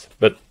gaps.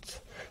 But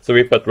so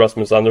we put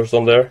Rasmus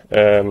Andersson there,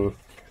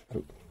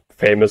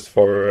 famous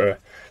for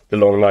the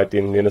long night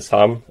in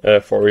Nynäshamn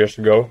 4 years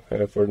ago,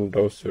 for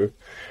those who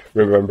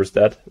remembers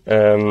that.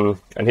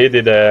 And he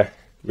did a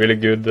really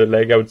good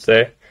leg, I would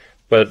say,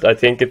 but I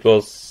think it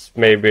was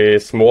maybe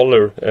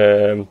smaller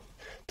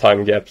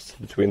time gaps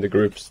between the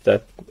groups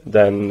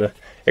than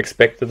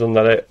expected on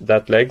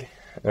that leg.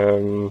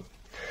 And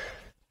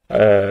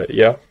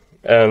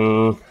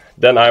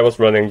then I was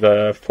running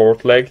the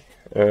fourth leg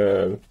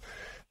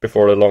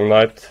before the long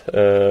night,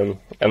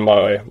 and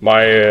my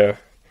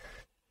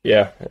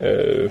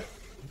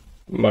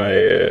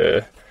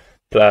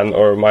plan,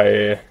 or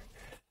my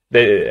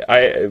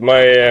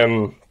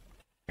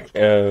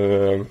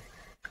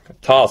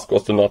task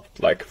was to not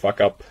like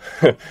fuck up.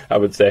 I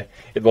would say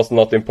it was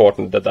not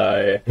important that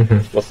I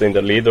was in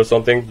the lead or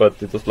something,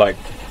 but it was like,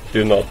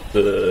 do not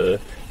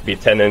be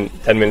 10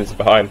 minutes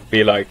behind,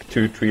 be like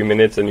 2-3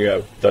 minutes and you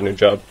have done your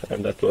job.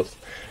 And that was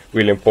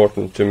really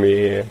important to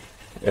me,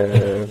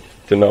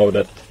 to know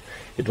that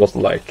it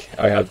wasn't like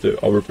I had to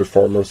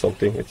overperform or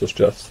something. It was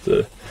just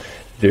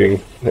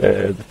doing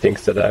the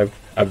things that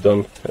I've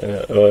done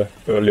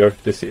earlier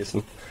this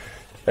season.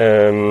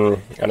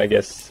 And I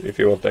guess if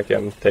you want, I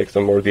can take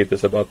some more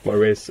details about my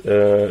race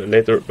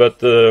later.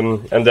 But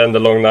and then the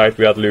long night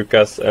we had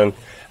Lucas, and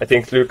I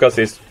think Lucas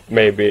is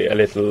maybe a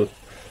little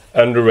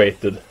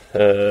underrated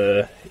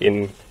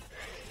in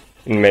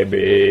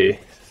maybe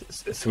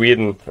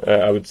Sweden.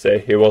 I would say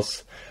he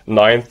was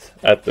 9th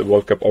at the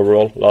World Cup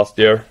overall last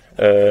year,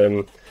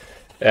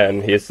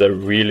 and he's a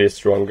really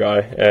strong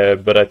guy.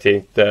 But I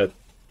think that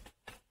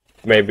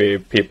maybe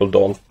people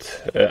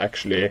don't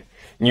actually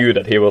knew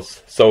that he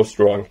was so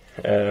strong,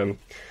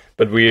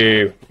 but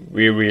we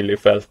really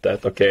felt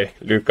that okay,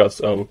 Lucas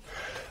on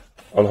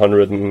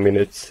 100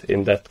 minutes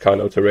in that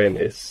kind of terrain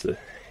is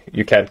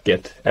you can't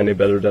get any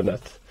better than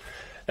that.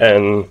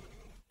 And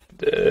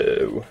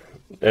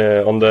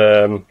on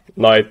the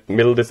night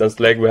middle distance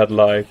leg we had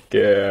like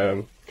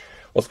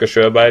Oskar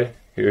Spets,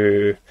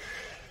 who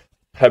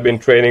have been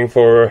training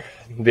for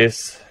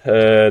this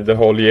the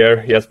whole year.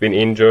 He has been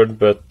injured,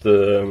 but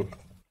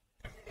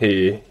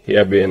he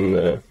have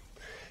been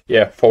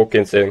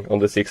focusing on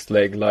the 6th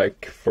leg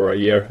like for a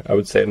year, I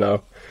would say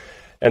now.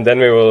 And then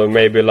we will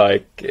maybe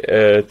like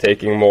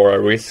taking more a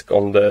risk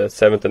on the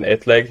 7th and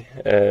 8th leg,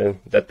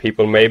 that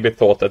people maybe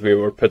thought that we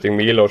were putting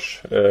Milos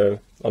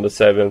on the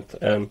 7th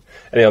and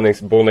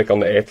Janix Bonek on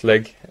the 8th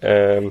leg.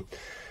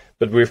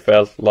 But we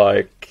felt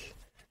like,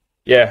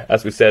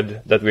 as we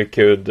said, that we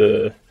could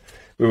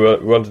we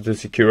wanted to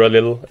secure a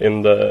little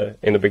in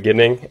the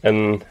beginning,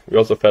 and we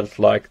also felt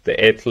like the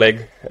 8th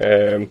leg,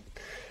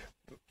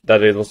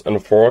 that it was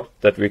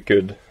unforked, that we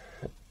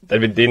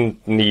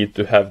didn't need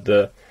to have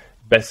the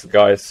best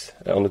guys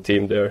on the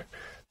team there.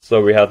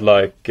 So we had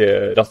like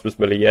Rasmus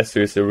Melies,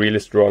 who is a really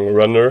strong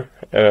runner,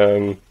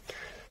 and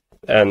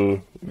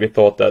we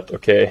thought that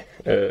okay,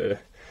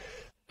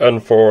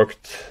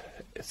 unforked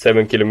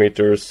 7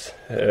 kilometers,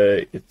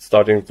 it's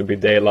starting to be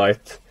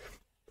daylight.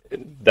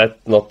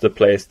 That's not the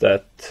place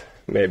that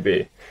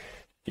maybe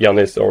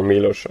Giannis or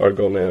Milos are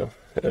gonna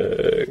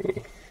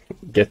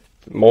get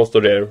most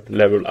of their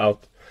level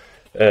out.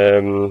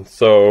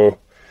 So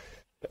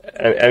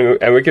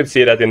and we could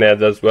see that in the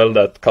end as well,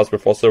 that Kasper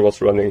Fosser was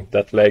running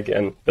that leg,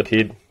 but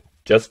he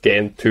just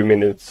gained 2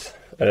 minutes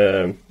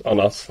on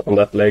us on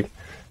that leg.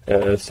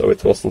 so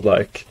it wasn't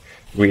like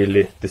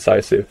really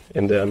decisive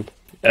in the end.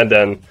 And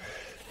then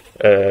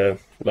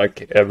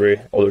like every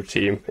other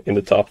team in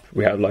the top,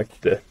 we had like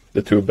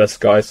the two best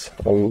guys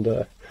on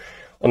the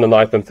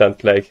 9th and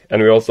 10th leg,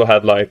 and we also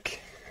had like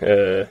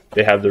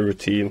they have the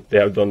routine. They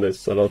have done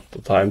this a lot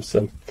of times,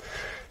 and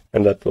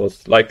that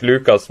was like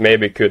Lucas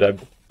maybe could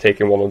have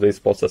taken one of these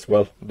spots as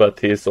well, but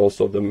he's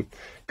also the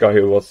guy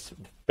who was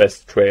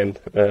best trained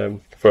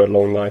for a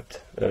long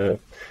night.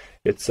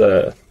 It's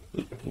a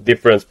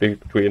difference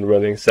between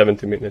running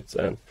 70 minutes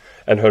and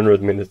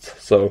 100 minutes,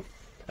 so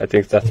I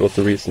think that was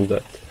the reason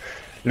that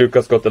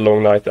Lucas got the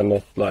long night and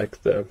not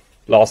like the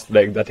last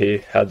leg that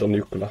he had on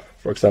Jukola,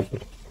 for example.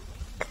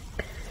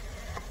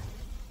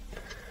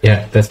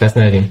 Yeah, that's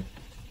fascinating.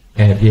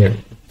 And yeah,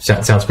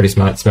 sounds pretty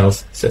smart.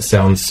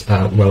 Sounds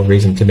well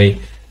reasoned to me.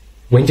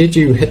 When did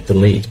you hit the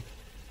lead?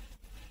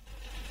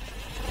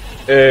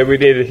 We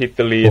did hit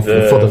the lead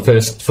for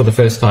the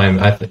first time.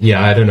 I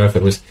don't know if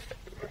it was.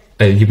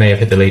 You may have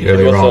hit the lead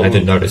earlier on. I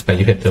didn't notice, but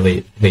you hit the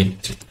lead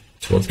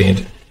towards the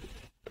end.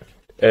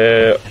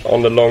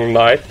 On the long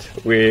night,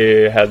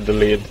 we had the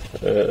lead.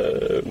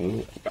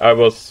 I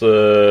was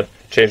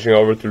changing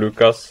over to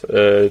Lucas,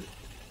 2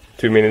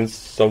 minutes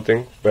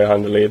something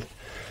behind the lead,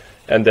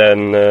 and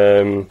then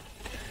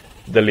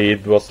the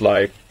lead was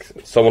like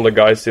some of the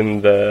guys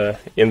in the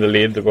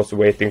lead was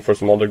waiting for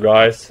some other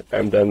guys,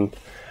 and then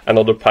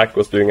another pack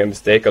was doing a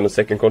mistake on the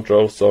second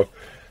control, so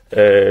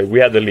we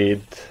had the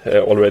lead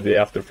already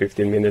after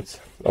 15 minutes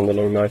on the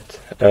long night,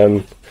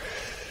 and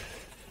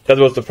that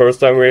was the first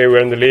time we were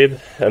in the lead,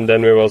 and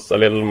then we was a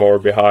little more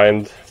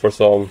behind for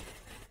some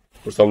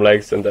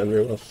legs, and then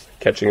we was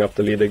catching up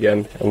the lead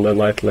again on the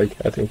night leg,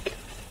 I think.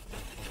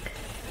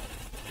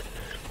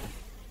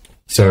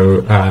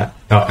 So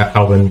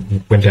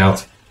Alvin went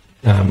out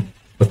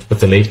with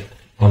the lead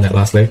on that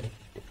last leg.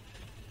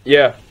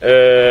 Yeah,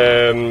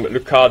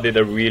 Luca did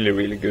a really,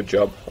 really good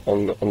job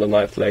on the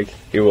ninth leg.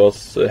 He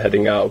was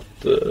heading out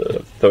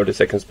 30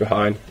 seconds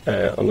behind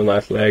on the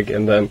ninth leg,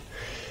 and then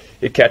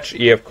he catch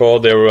EFK.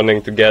 They were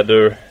running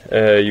together.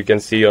 You can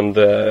see on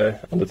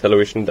the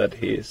television that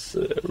he's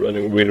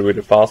running really,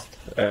 really fast,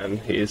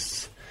 and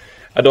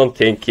I don't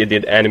think he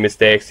did any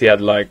mistakes. He had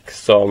like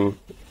some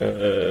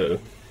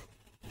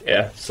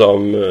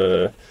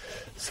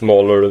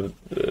smaller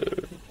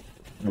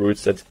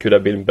routes that could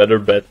have been better,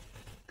 but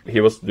he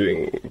was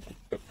doing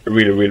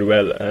really, really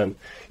well. And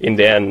in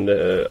the end,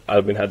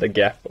 Albin had a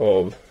gap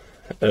of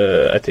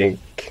I think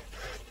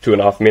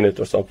 2.5 minutes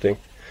or something,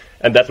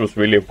 and that was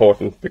really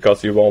important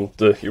because you want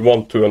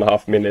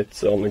 2.5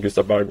 minutes on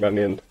Gustav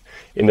Bergman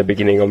in the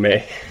beginning of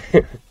May.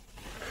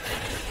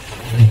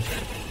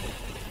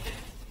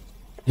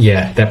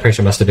 Yeah, that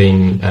pressure must have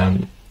been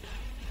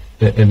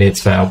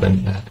immense for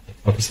Albin.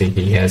 Obviously,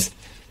 he has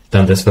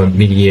done this for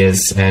many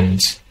years and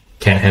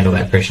can't handle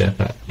that pressure.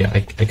 But yeah,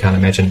 I can't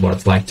imagine what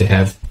it's like to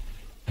have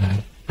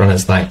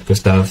runners like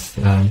Gustav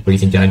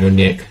breathing down your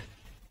neck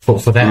for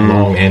that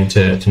long, and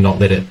to not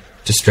let it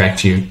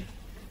distract you,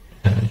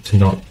 to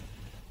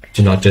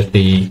not just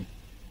be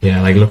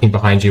like looking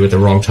behind you at the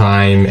wrong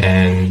time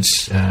and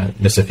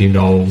miss a few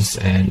knolls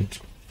and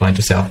find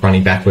yourself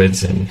running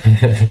backwards, and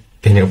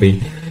then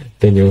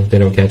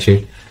it'll catch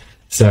you.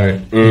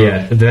 So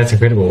yeah, that's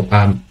incredible.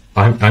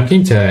 I'm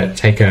keen to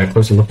take a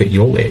closer look at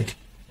your leg,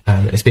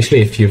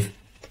 especially if you've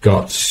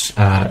got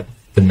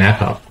the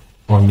map up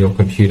on your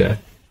computer.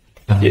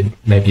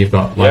 Maybe you've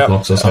got light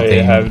blocks or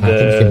something. I think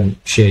you can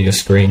share your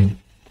screen.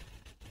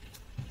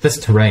 This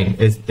terrain,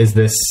 is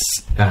this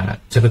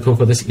typical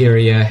for this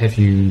area? Have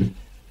you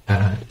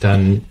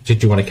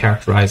did you want to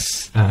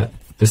characterize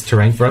this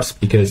terrain for us?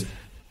 Because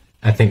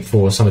I think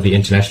for some of the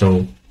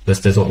international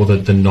listeners or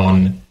the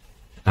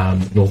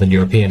non-Northern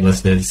European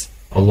listeners,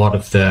 a lot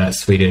of the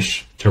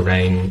Swedish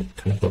terrain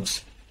kind of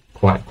looks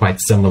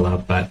quite similar,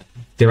 but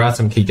there are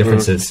some key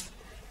differences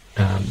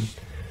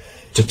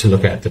to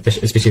look at,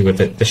 especially with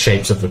the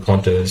shapes of the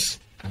contours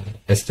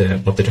as to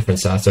what the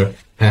differences are. So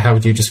how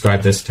would you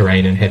describe this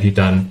terrain, and have you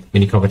done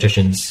many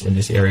competitions in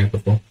this area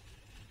before?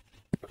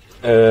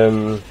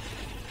 I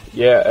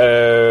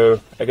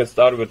can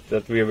start with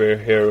that we were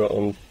here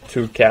on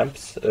 2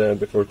 camps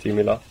before Tio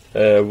Mila.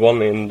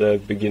 One in the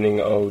beginning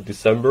of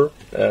December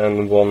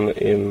and one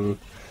in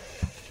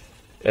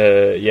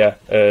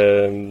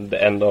the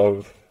end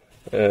of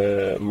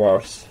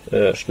March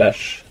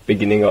 /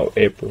 beginning of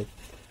April.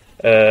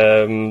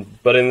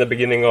 But in the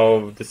beginning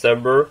of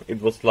December,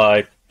 it was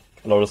like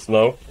a lot of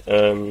snow,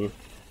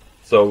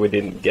 so we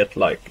didn't get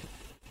like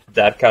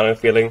that kind of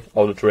feeling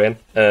of the terrain.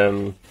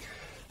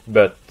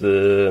 But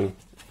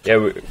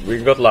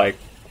we got like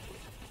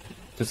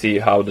to see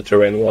how the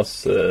terrain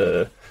was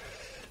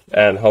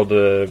and how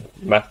the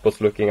map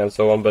was looking and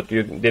so on. But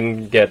you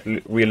didn't get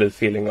really the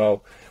feeling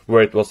of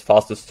where it was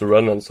fastest to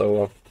run and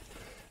so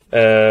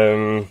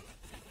on.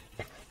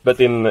 But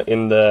in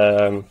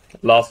the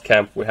last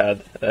camp we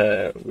had,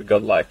 we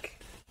got like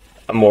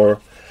a more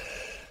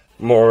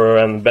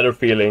and better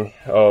feeling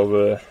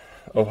of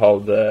how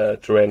the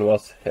terrain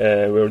was.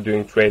 We were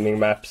doing training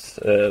maps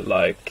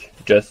like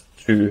just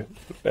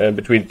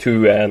between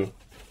 2 and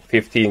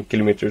 15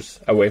 kilometers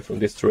away from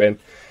this terrain.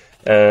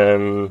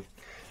 And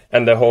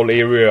the whole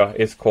area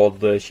is called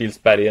the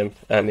Kilsbergen,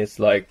 and it's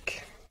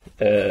like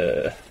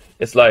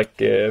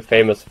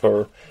famous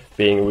for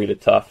being really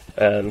tough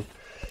and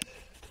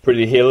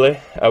pretty hilly,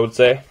 I would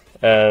say.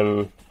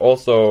 And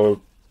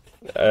also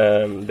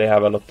they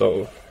have a lot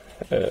of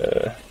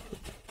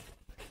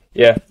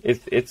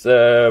it's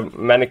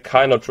many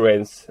kind of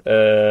terrains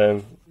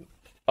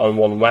on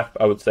one map,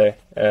 I would say,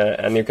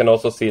 and you can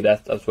also see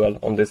that as well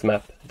on this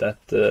map, that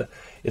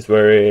is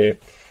very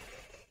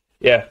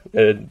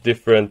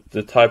different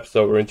types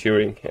of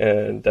orienteering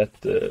that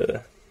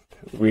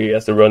we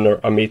as a runner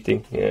are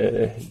meeting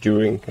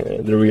during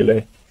the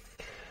relay.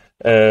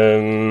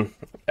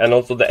 And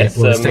also the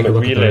SM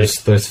relay.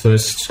 Those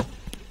first.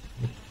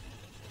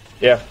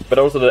 Yeah, but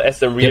also the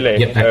SM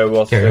relay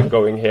was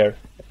going here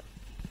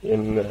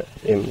in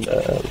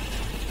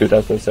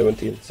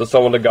 2017. So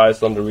some of the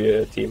guys on the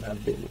relay team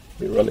have been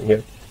running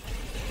here.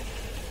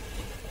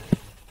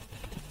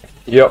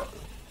 Yep.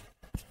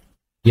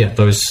 Yeah,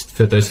 for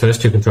those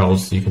first two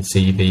controls, you can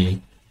see the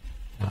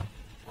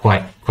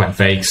quite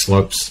vague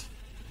slopes.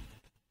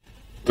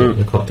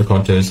 The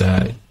contours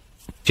are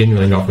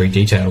generally not very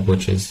detailed,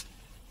 which is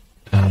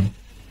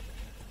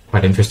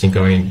quite interesting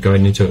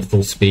going into it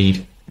full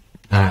speed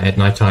at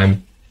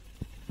nighttime.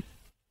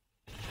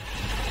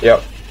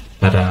 Yep.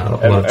 But a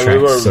lot of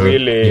tracks.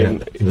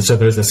 So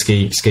those are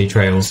ski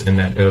trails in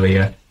that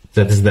earlier.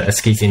 So this is a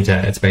ski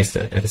center. It's based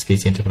at a ski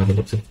center by the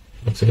looks of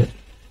it.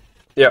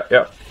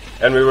 Yeah.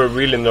 And we were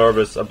really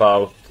nervous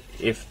about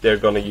if they're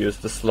going to use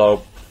the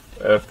slope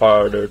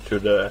farther to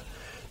the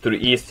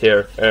east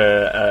here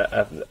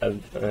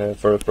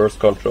for the first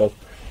control.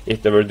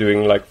 If they were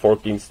doing like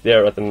forkings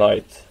there at the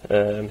night,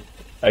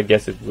 I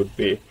guess it would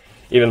be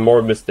even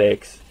more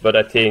mistakes. But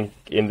I think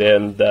in the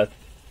end that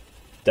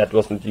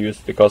wasn't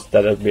used because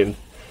that had been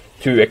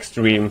too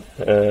extreme.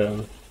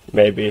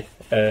 Maybe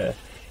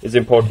it's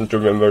important to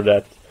remember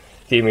that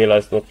Tio Mila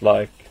is not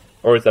like,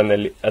 or it's an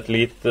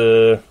athlete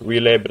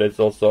relay, but it's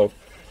also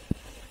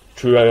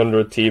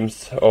 200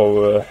 teams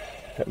of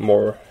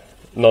more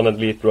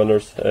non-elite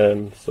runners.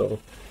 So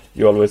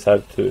you always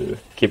have to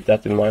keep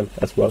that in mind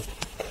as well.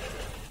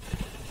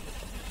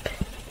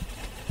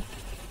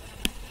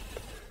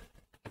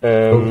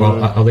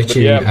 Well, I'll let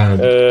you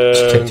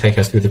take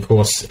us through the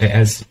course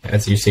as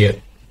you see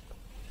it.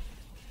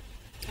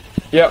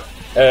 Yeah,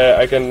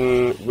 I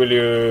can. Will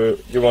you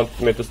want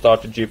me to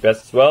start the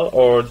GPS as well,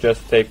 or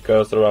just take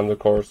us around the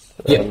course?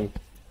 Yeah.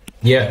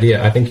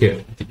 I think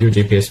your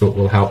GPS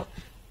will help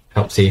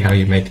see how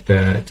you make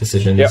the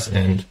decisions,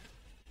 and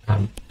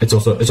it's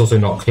also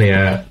not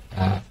clear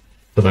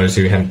for those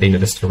who haven't been to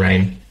this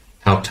terrain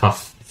how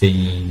tough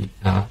the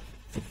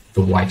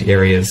white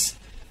areas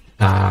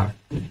are.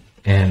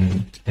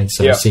 And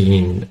so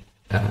seeing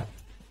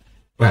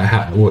what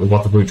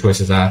the route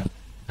choices are,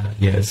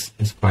 is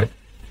quite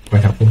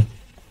helpful.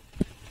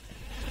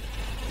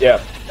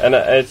 Yeah, and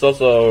it's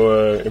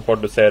also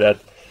important to say that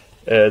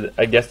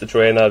I guess the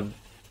terrain has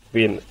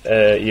been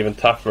even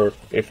tougher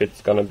if it's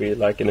gonna be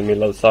like in the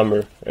middle of the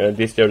summer.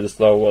 This year the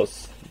snow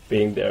was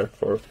being there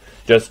for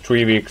just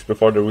 3 weeks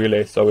before the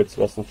relay, so it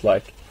wasn't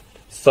like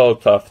so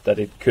tough that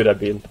it could have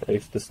been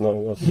if the snow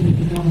was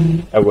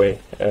away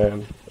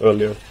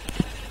earlier.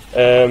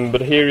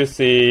 But here you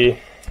see.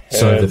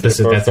 So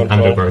that's an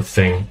undergrowth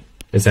thing.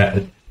 Is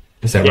that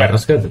right,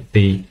 Oskar? For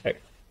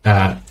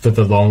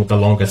the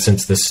longer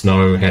since the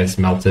snow has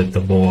melted, the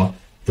more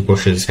the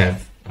bushes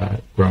have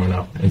grown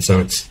up, and so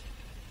it's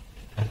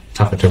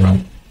tougher to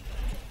run.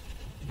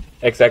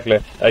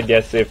 Exactly. I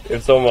guess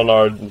if someone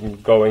are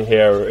going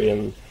here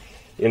in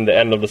the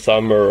end of the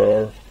summer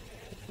or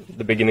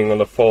the beginning of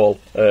the fall,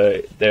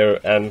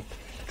 there and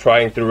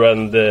trying to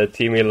run the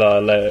Tio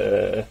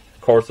Mila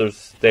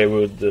courses, they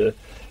would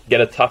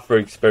get a tougher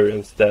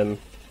experience than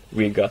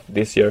we got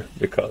this year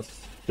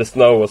because the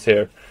snow was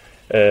here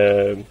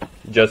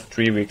just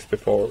 3 weeks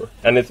before,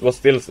 and it was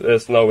still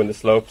snow in the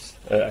slopes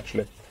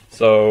actually.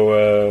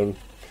 So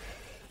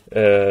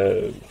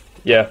the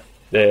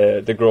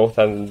growth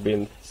hasn't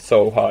been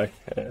so high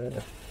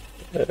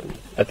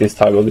at this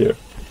time of the year.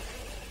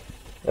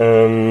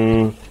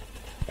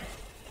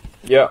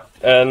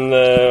 And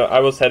I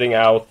was heading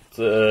out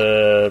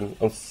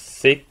on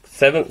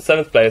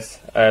seventh place,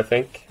 I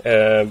think,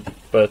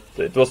 but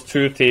it was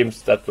two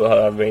teams that were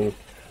having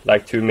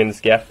like 2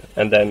 minutes gap,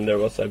 and then there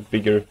was a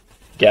bigger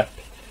gap.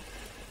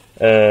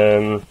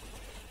 And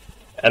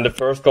the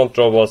first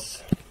control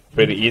was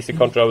pretty easy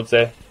control, I would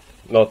say.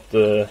 Not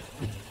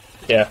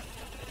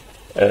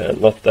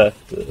that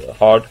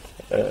hard.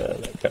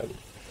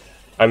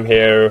 I'm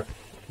here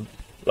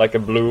like a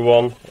blue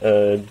one,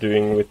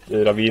 doing with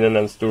Ravinen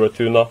and Stora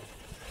Tuna.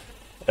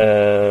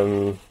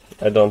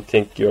 I don't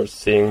think you're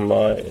seeing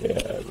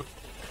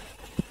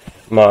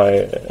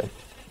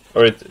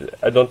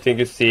I don't think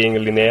you're seeing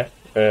Linné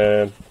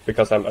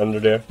because I'm under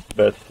there.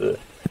 But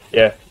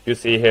you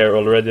see here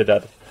already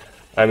that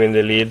I'm in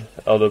the lead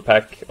of the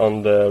pack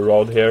on the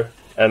road here,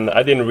 and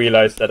I didn't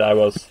realize that I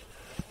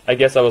I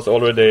guess I was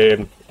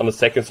already on the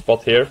second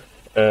spot here,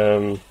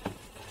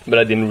 but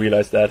I didn't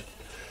realize that,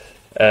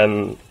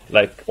 and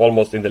like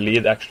almost in the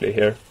lead actually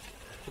here.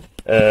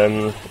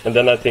 And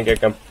then I think I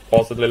can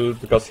pause it a little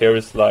because here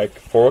is like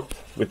forked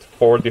with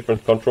 4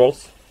 different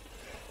controls,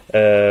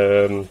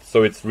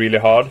 so it's really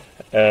hard.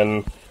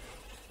 And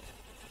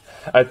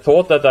I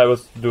thought that I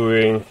was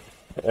doing,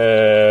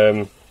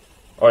 I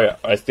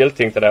still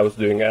think that I was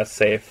doing a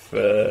safe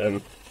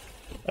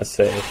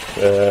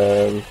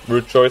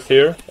route choice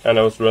here, and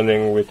I was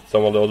running with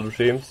some of the other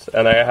teams,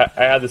 and I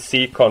had the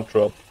C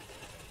control,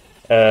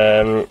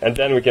 and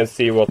then we can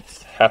see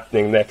what's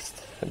happening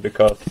next,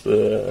 because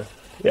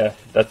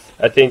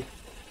I think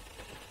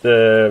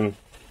the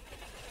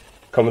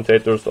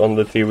commentators on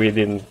the TV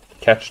didn't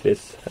catch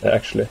this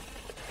actually.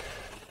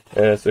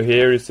 So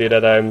here you see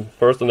that I'm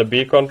first on the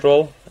B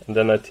control, and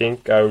then I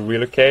think I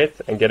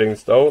relocate and getting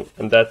stone,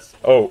 and that's,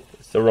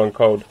 it's the wrong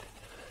code.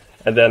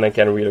 And then I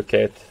can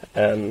relocate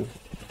and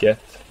get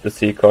the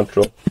C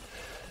control.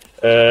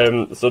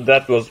 So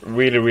that was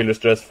really, really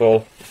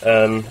stressful.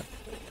 And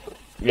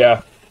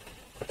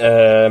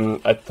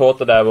I thought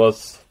that I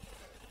was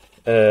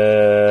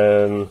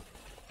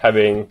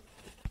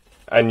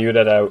I knew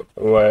that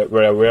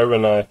where I were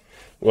when I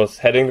was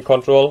heading the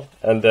control,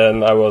 and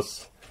then I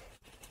was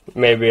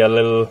maybe a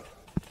little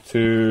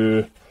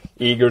too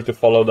eager to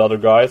follow the other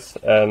guys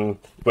and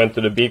went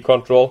to the B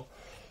control.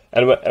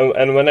 And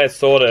when I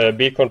saw the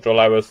B control,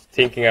 I was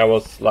thinking I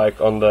was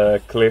like on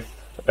the cliff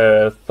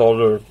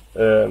further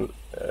a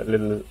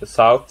little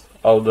south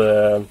of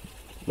the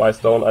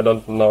milestone. I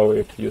don't know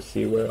if you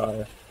see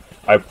where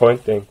I'm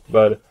pointing,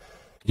 but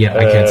yeah,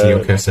 I can see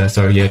your cursor.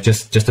 So yeah,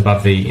 just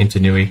above the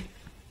Internui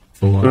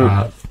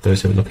for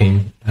those who are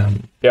looking.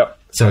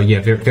 So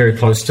yeah, very, very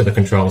close to the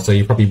control. So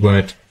you probably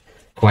weren't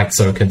quite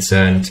so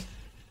concerned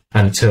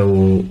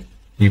until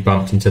you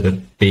bumped into the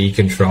B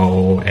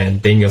control,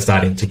 and then you're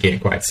starting to get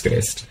quite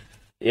stressed.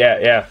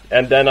 Yeah.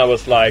 And then I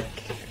was like,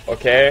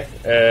 okay,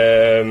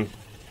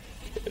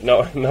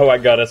 no, I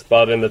got a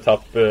spot in the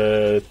top,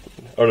 or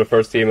the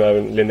first team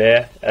of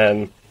Linné,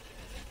 and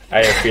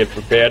I feel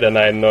prepared, and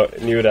I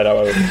knew that I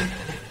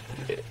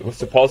was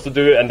supposed to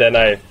do it, and then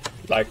I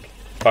like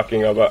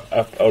fucking up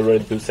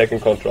already to the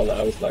second control,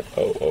 and I was like,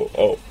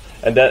 oh.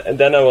 And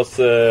then I was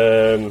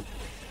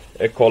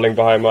calling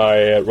behind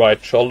my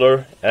right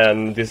shoulder,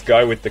 and this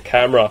guy with the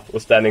camera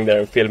was standing there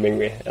and filming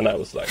me, and I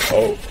was like,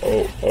 oh.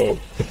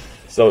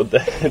 So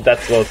that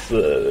was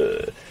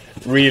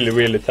really,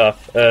 really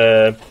tough.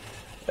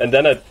 And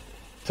then I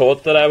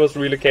thought that I was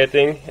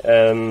relocating,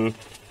 and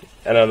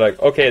I was like,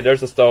 okay,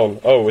 there's a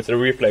stone. Oh, it's a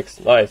reflex.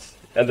 Nice.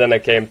 And then I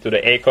came to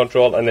the A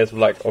control, and it was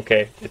like,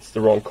 okay, it's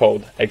the wrong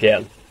code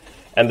again.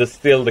 And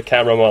still the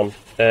cameraman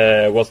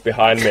was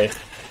behind me.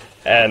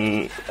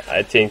 And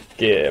I think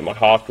my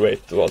heart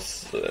rate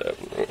was...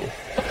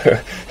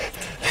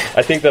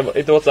 I think that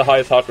it was the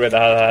highest heart rate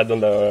I had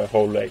on the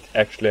whole leg,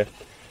 actually.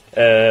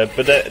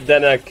 But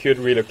then I could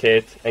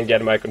relocate and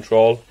get my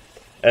control.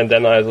 And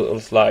then I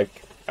was like...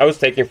 I was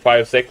taking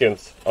 5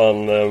 seconds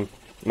on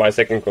my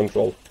second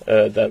control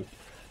then.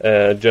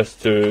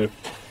 Just to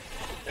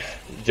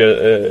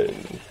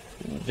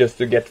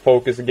get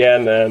focus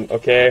again. And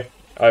okay,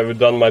 I've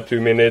done my 2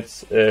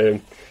 minutes.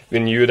 We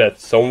knew that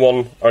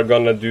someone are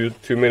gonna do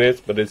 2 minutes,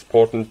 but it's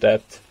important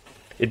that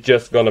it's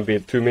just gonna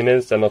be 2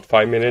 minutes and not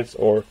 5 minutes.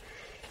 Or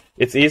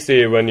it's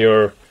easy when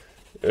you're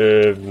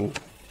doing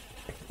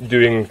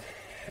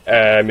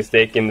a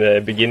mistake in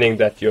the beginning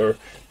that you're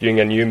doing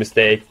a new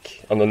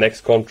mistake on the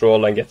next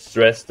control and get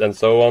stressed and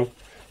so on.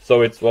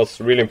 So it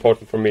was really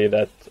important for me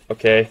that,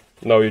 okay,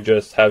 now you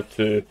just have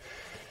to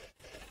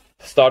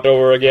start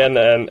over again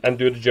and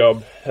do the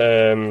job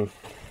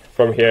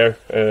from here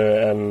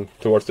and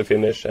towards the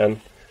finish.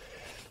 And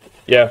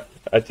yeah,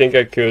 I think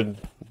I could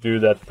do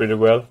that pretty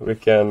well. We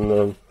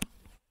can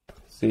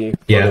see.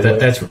 Yeah,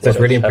 that's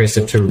really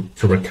impressive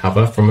to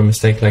recover from a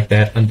mistake like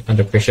that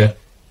under pressure.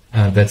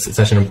 That's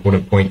such an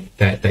important point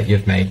that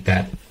you've made,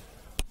 that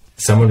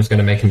someone was going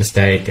to make a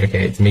mistake.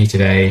 Okay, it's me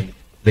today.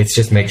 Let's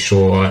just make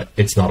sure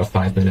it's not a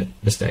 5-minute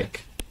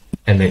mistake,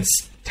 and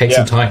let's take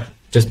some time.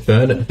 Just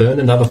burn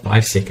another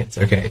 5 seconds.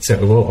 Okay, so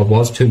it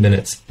was 2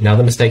 minutes. Now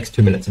the mistake's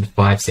 2 minutes and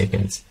 5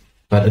 seconds.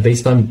 But at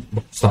least I'm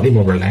slightly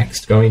more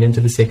relaxed going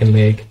into the second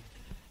leg,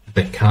 a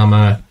bit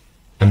calmer.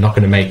 I'm not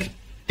going to make...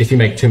 If you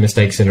make 2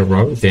 mistakes in a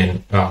row,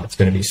 then it's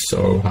going to be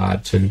so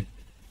hard to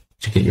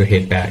get your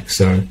head back.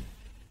 So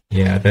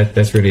yeah,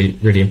 that's really,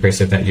 really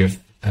impressive that you've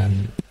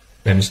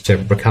managed to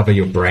recover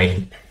your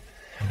brain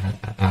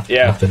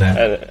after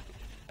that.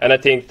 And I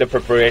think the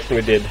preparation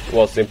we did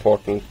was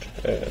important.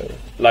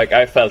 Like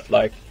I felt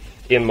like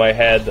in my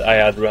head I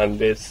had run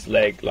this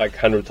leg like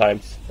 100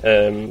 times.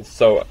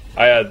 So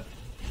I had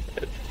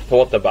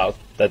thought about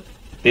that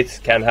this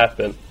can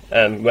happen.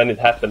 And when it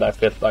happened, I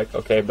felt like,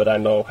 okay, but I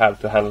know how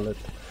to handle it.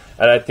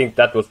 And I think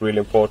that was really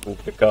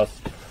important, because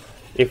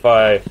if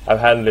I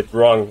handled it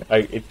wrong,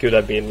 it could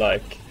have been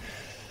like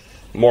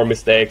more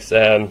mistakes,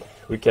 and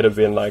we could have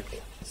been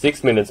like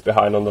 6 minutes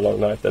behind on the long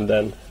night, and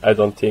then I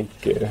don't think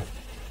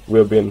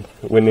we've been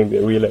winning the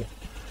relay.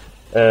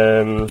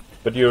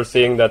 But you're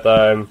seeing that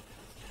I'm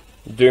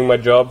doing my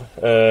job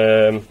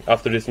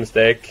after this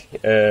mistake,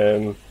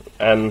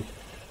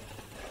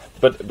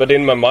 but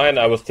in my mind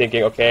I was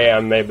thinking, okay,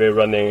 I'm maybe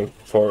running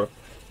for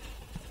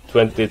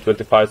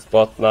 20-25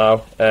 spot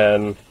now,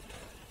 and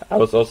I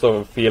was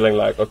also feeling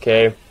like,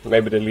 okay,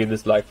 maybe the lead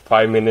is like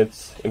 5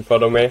 minutes in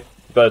front of me,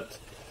 but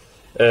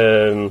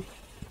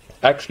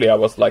actually I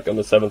was like on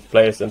the 7th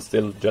place and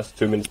still just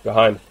 2 minutes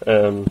behind.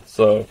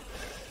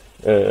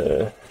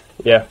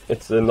 Yeah,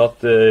 it's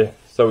not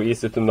so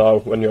easy to know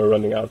when you're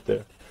running out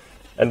there.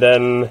 And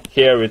then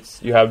here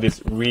you have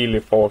this really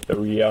forked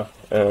area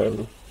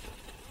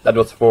that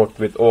was forked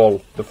with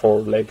all the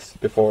 4 legs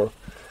before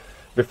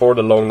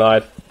the long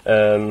night,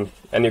 and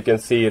you can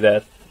see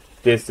that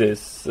this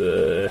is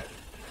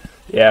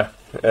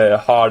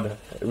hard,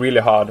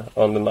 really hard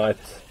on the night.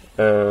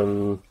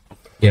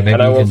 Yeah,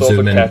 maybe you can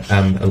zoom in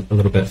a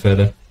little bit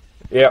further.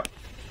 Yeah,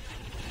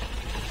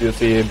 do you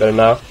see better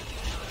now?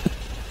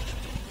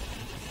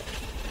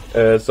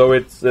 So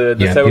it's the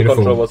 7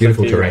 control was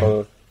beautiful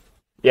terrain.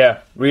 Yeah,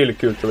 really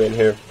cool terrain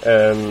here.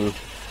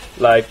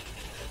 Like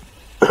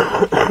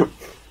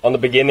on the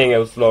beginning, it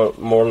was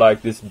more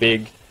like this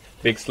big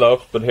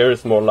slope, but here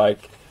it's more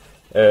like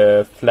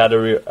flat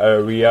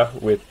area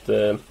with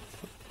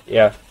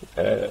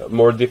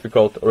more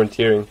difficult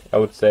orienteering, I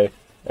would say,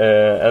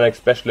 and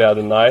especially at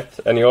the night.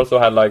 And you also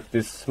had like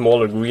these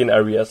smaller green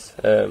areas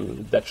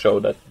that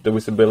show that the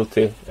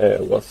visibility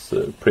was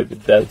pretty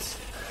dense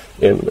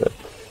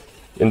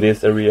in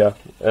this area,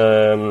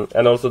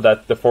 and also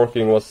that the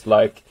forking was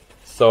like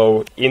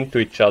so into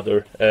each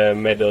other,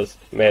 made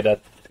that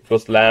it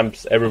was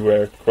lamps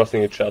everywhere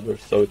crossing each other,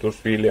 so it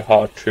was really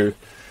hard to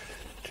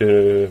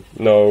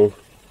know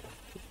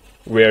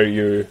where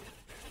you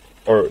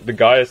or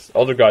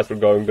other guys were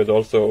going, but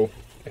also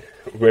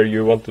where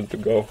you wanted to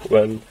go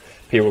when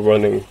people were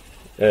running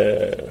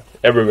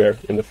everywhere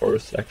in the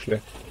forest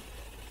actually.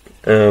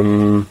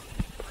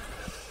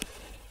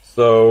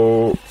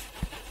 So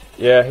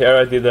yeah, here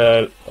I did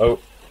a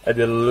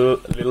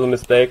little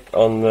mistake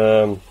on.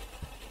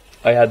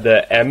 I had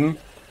the M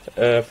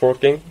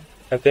forking,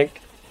 I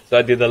think. So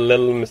I did a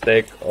little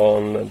mistake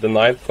on the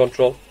 9th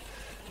control.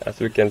 As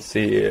we can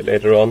see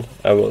later on,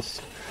 I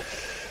was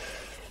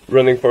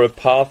running for a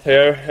path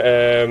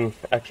here.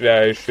 Actually,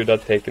 I should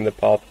have taken the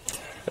path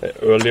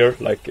earlier,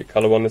 like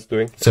Kalawan is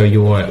doing. So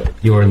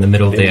you're in the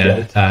middle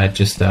there,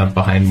 just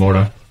behind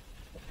Mora.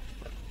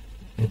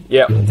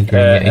 Yeah, and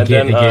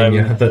then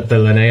the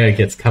Linné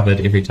gets covered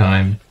every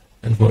time,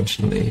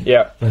 unfortunately.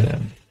 Yeah, but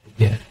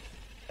yeah.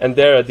 And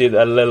there I did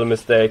a little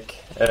mistake.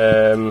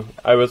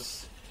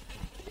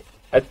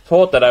 I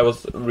thought that I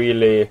was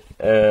really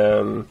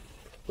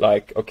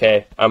like,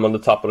 okay, I'm on the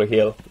top of the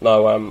hill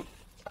now.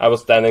 I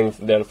was standing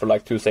there for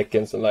like 2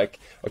 seconds and like,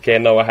 okay,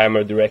 now I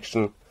hammer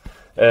direction.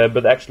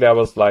 But actually, I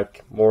was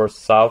like more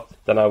south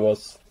than I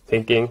was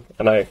thinking,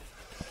 and I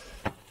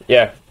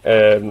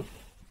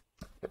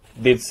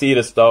did see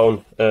the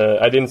stone.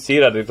 I didn't see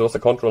that it was a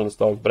control on the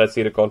stone, but I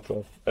see the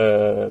control.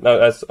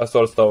 Now I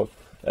saw the stone,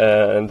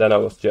 and then I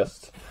was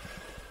just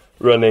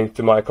running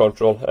to my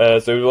control.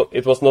 So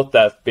it was not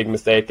that big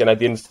mistake, and I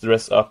didn't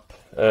stress up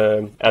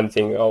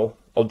anything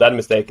of that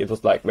mistake. It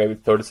was like maybe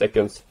 30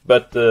 seconds,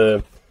 but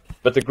the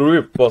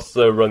group was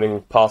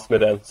running past me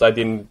then, so I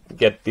didn't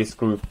get this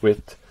group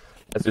with,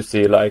 as you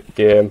see, like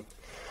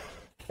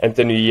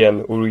Anthony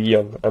and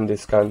Urian and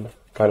this kind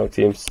of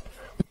teams.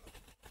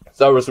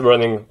 So I was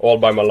running all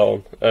by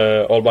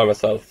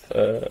myself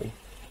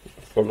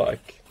for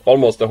like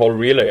almost the whole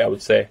relay, I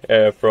would say.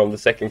 From the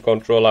 2nd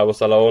control I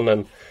was alone,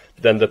 and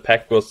then the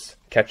pack was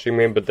catching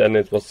me, but then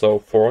it was so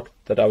forked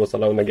that I was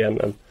alone again,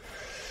 and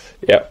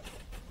yeah.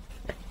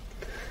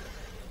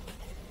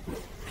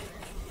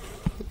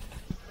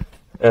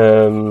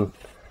 And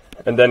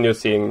then you're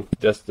seeing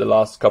just the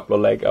last couple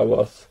of legs I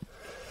was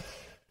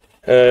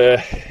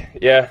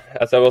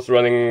as I was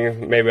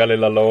running maybe a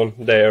little alone,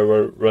 they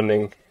were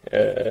running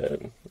a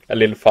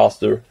little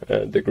faster,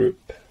 the group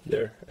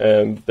there,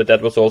 but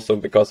that was also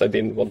because I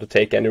didn't want to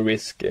take any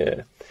risk,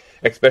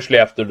 especially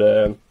after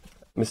the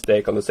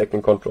mistake on the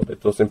 2nd control.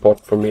 It was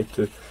important for me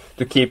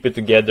to keep it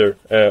together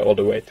all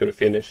the way to the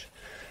finish.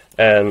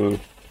 And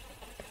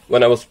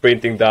when I was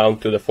sprinting down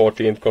to the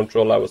 14th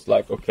control, I was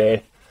like,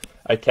 okay,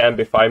 I can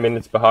be 5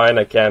 minutes behind,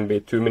 I can be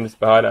 2 minutes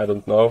behind, I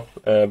don't know.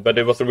 But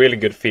it was a really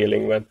good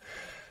feeling when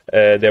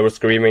they were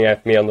screaming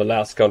at me on the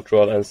last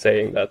control and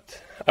saying that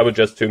I was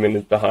just 2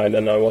 minutes behind,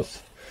 and I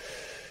was,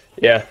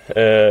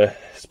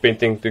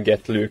 sprinting to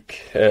get Luke,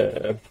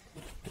 early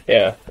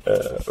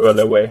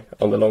away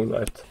on the long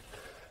night.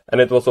 And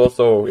it was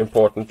also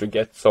important to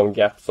get some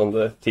gaps on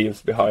the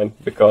teams behind,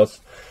 because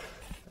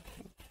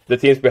the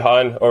teams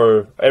behind,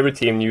 or every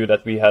team knew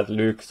that we had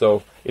Luke,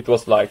 so it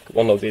was like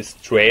one of these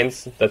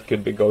trains that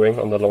could be going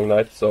on the long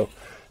night. So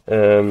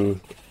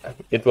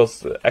it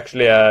was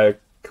actually a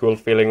cool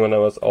feeling when I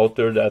was out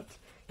there, that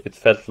it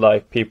felt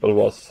like people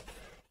was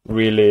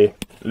really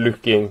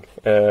looking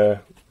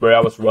where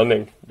I was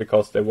running,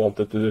 because they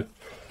wanted to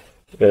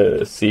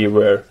see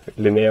where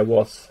Linné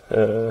was.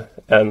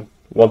 And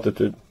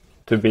wanted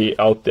to be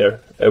out there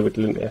with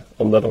Linné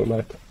on that long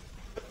night.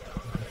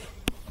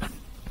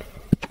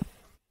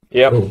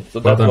 Yeah, Cool. so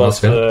Well that done,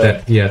 was Oskar.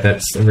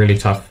 That's a really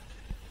tough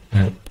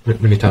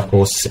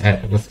course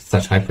with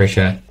such high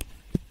pressure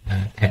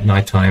at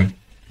night time.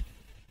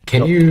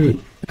 Can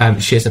you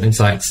share some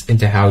insights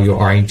into how your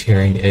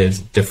orienteering is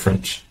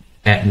different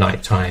at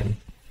night time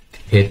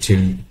compared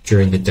to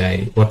during the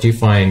day? What do you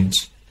find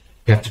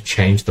you have to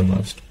change the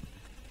most?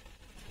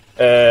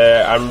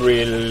 I'm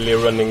really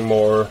running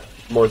more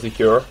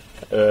secure.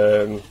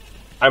 I'm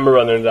a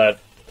runner that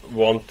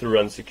want to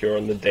run secure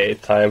in the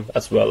daytime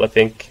as well, I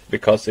think,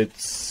 because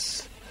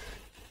it's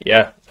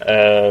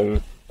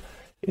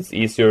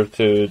easier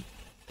to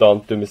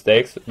don't do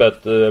mistakes.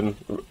 But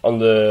on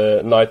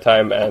the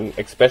nighttime, and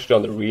especially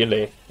on the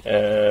relay,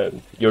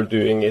 you're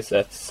doing is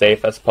as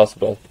safe as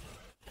possible.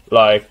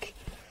 Like,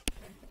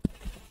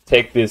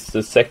 take this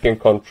second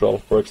control,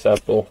 for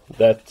example,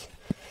 that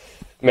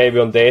maybe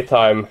on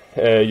daytime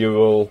you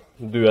will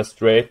do a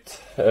straight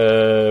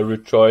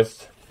route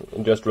choice,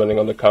 just running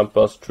on the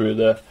compass through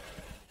the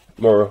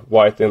more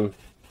white and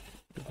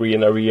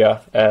green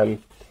area,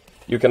 and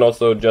you can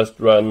also just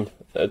run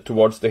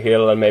towards the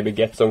hill and maybe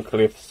get some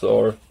cliffs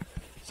or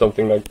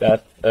something like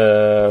that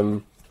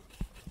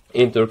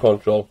into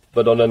control.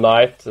 But on the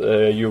night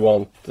you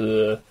want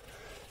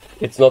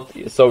it's not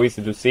so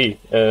easy to see,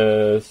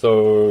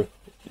 so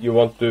you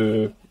want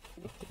to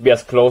be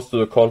as close to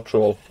the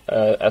control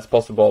as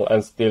possible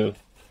and still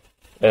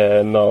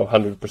know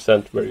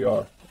 100% where you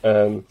are.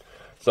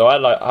 So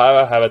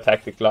I have a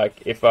tactic,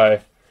 like if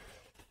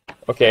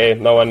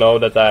now I know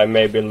that I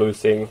may be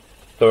losing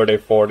 30,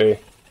 40,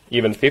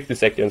 even 50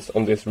 seconds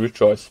on this route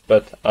choice,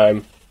 but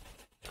I'm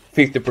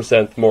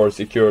 50% more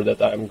secure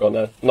that I'm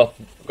not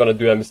gonna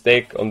do a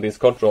mistake on this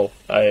control.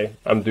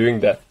 I'm doing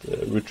that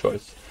route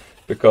choice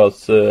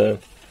because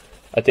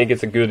I think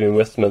it's a good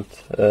investment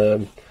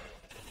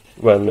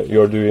when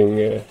you're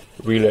doing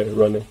relay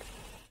running,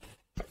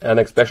 and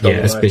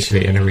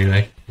especially in a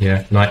relay.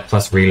 Yeah, night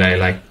plus relay,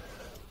 like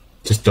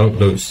just don't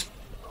lose.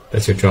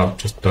 That's your job.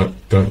 Just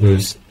don't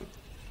lose.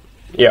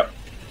 Yeah.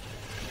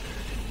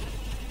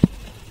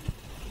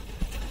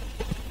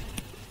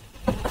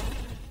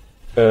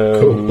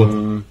 Cool.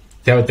 Well,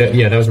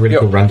 that was a really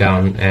cool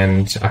rundown,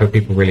 and I hope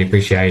people really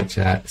appreciate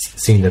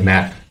seeing the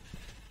map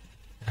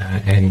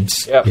and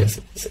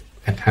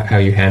how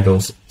you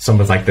handle some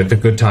of like the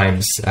good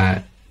times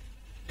and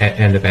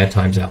the bad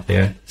times out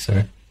there.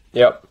 So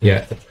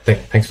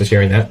thanks for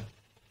sharing that.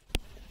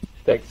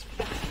 Thanks.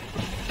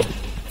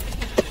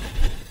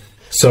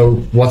 So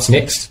what's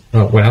next?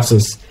 What else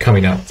is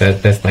coming up?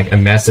 That's like a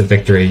massive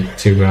victory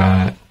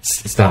to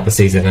start the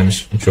season. I'm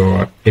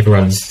sure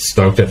everyone's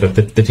stoked at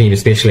the team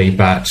especially,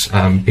 but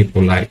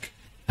people like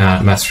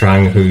Mas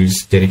Strang,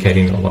 who's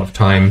dedicating a lot of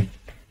time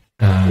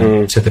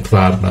to the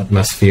club,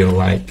 must feel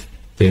like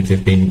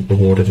they've been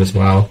rewarded as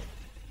well.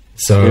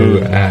 So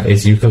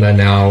is Uppsala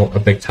now a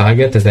big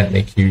target? Does that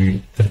make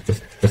you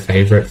the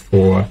favourite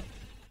for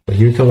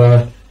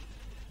Uppsala?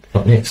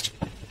 What next?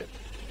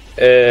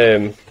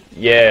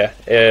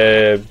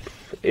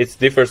 It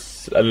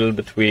differs a little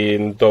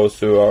between those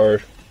who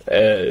are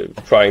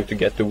trying to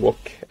get to WOC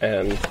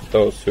and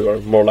those who are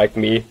more like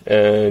me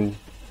and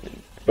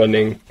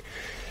running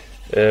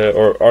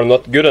or are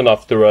not good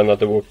enough to run at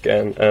the WOC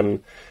and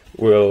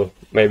will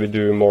maybe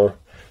do more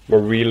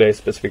relay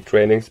specific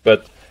trainings.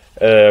 But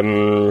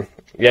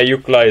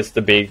Uppsala is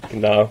the big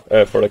now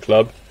for the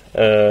club,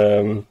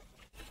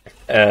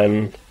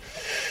 and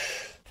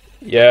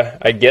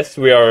I guess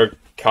we are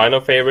kind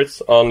of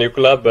favorites on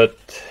Uppsala, but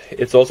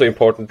it's also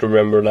important to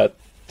remember that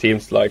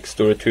teams like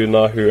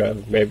Stortuna, who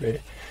have maybe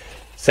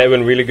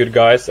 7 really good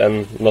guys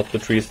and not the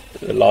 3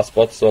 last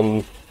spots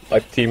on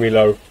like Tio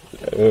Mila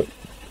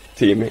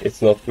team,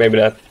 it's not maybe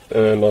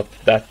not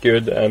that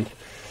good, and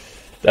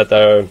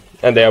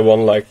they have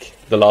won like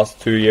the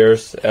last 2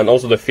 years, and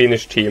also the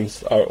Finnish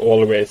teams are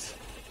always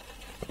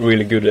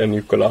really good in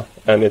Uppsala,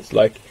 and it's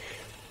like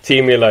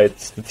Tio Mila,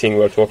 it's the thing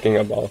we're talking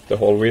about the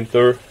whole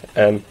winter,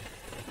 and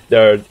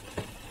they're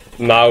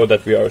now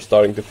that we are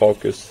starting to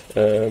focus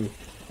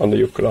on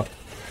the Uppsala,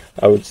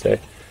 I would say.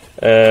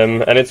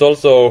 And it's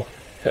also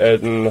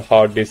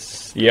hard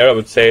this year, I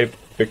would say,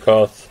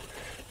 because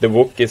the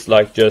WOC is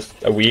like just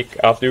a week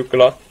after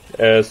Uppsala,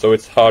 so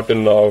it's hard to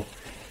know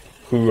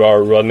who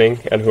are running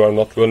and who are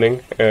not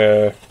running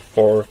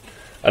for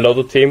a lot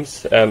of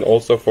teams, and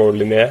also for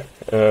Linné.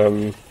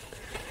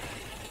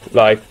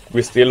 Like,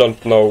 we still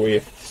don't know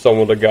if some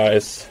of the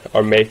guys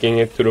are making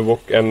it to the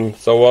WOC and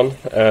so on,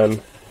 and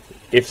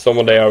if some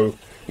of them are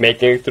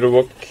making it to the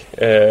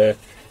WOC,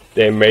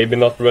 they may be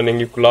not running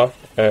Uppsala,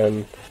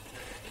 and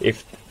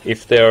if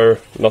they are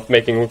not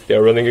making WOC, they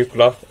are running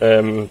Uppsala.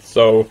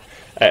 So,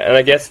 and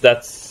I guess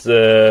that's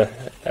a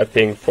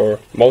thing for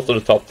most of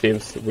the top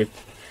teams with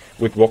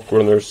WOC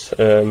runners,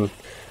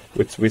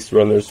 with Swiss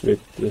runners,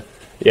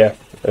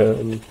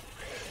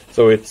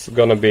 so it's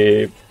gonna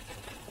be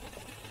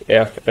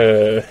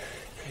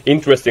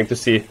interesting to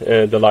see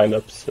the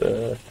lineups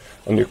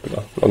on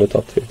Uppsala, on the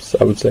top teams,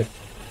 I would say.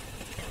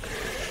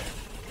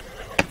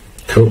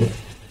 Cool.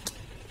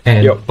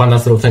 And one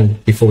last little thing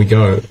before we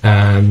go.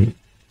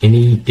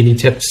 Any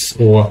tips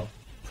or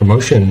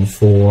promotion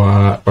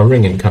for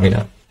O-Ringen coming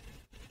up?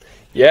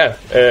 Yeah,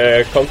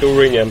 come to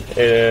O-Ringen.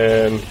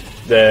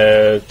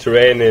 The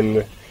terrain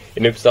in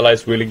Uppsala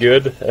is really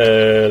good.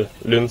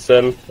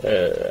 Lundsen,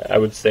 I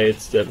would say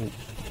it's the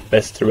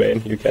best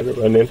terrain you can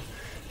run in.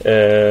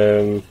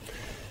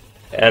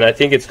 And I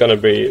think it's gonna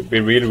be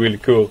really, really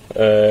cool.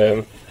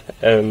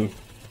 And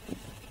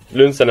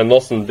Lundsen and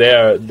Nossen,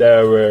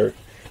 there where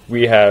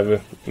we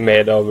have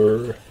made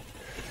our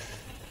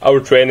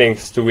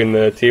trainings to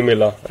win Tio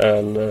Mila,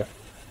 and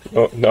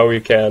now we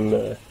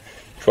can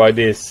try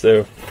these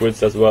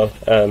woods as well.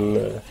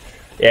 And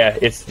yeah,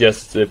 it's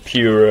just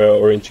pure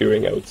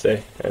orienteering, I would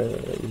say.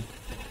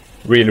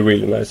 Really,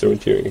 really nice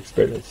orienteering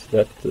experience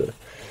that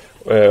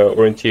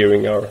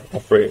orienteering are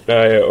offering.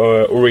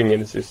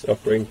 O-Ringen is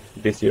offering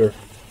this year.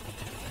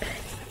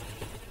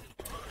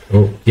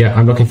 Oh yeah,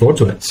 I'm looking forward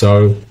to it.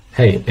 So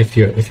hey, if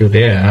you're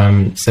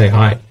there, say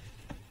hi.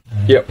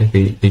 It'd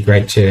be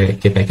great to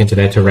get back into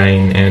that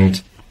terrain.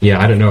 And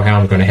yeah, I don't know how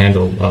I'm going to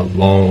handle a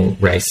long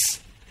race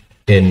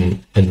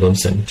in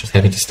Lundsen, just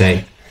having to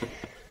stay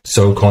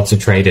so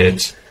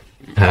concentrated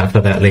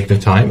for that length of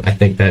time. I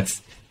think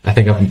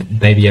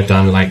I've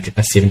done like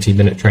a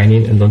 70-minute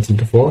training in Lundsen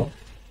before,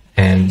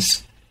 and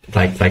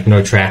like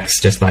no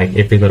tracks, just like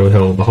every little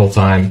hill the whole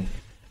time.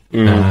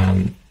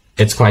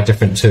 It's quite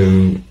different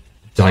to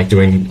like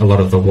doing a lot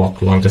of the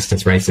walk long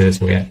distance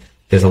races where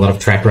there's a lot of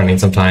track running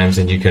sometimes,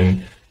 and you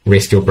can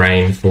rest your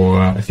brain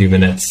for a few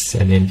minutes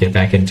and then get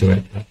back into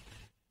it. But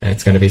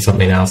it's going to be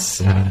something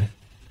else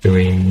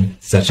doing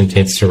such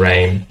intense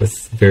terrain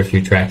with very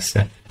few tracks.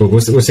 We'll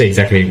see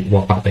exactly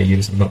what part they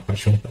use. I'm not quite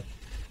sure, but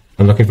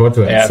I'm looking forward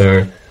to it. Yeah.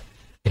 So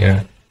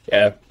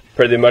yeah,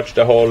 pretty much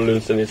the whole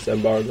Lundsen is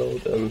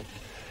embargoed, and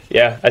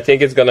yeah, I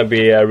think it's gonna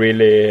be a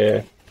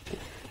really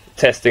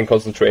testing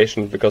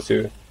concentration, because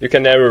you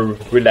can never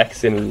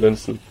relax in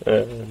Lundsen.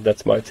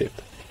 That's my tip.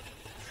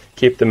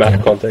 Keep the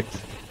mat contact.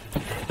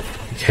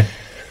 Okay.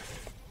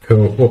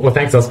 Cool. Well,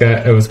 thanks,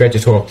 Oskar. It was great to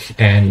talk,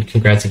 and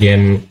congrats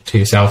again to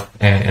yourself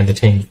and the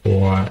team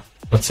for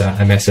what's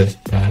a massive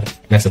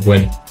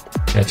win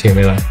at Tio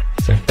Mila.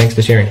 So thanks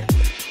for sharing.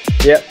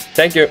 Yeah,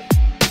 thank you.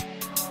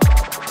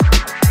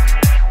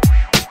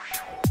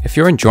 If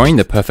you're enjoying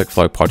the Perfect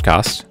Flow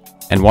podcast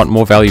and want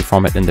more value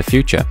from it in the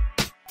future,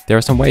 there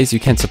are some ways you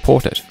can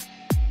support it.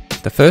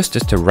 The first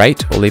is to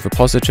rate or leave a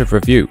positive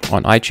review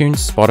on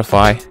iTunes,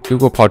 Spotify,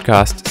 Google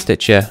Podcasts,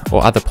 Stitcher,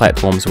 or other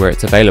platforms where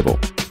it's available.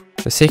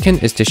 The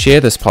second is to share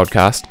this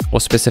podcast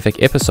or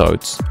specific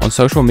episodes on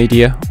social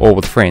media or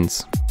with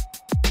friends.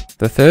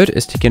 The third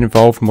is to get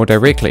involved more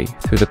directly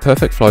through the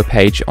Perfect Flow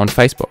page on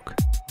Facebook,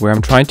 where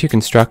I'm trying to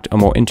construct a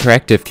more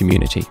interactive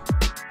community.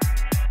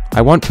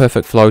 I want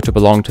Perfect Flow to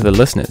belong to the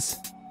listeners,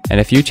 and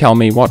if you tell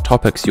me what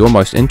topics you're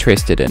most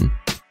interested in,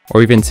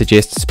 or even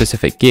suggest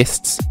specific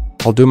guests,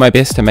 I'll do my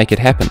best to make it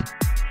happen.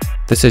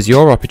 This is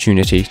your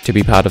opportunity to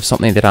be part of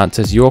something that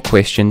answers your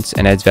questions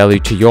and adds value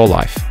to your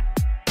life.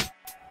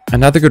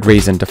 Another good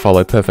reason to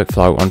follow Perfect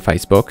Flow on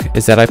Facebook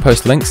is that I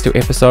post links to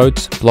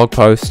episodes, blog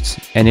posts,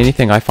 and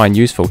anything I find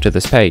useful to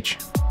this page.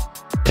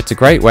 It's a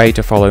great way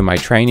to follow my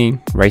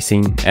training,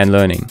 racing, and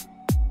learning.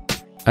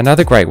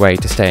 Another great way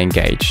to stay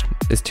engaged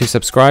is to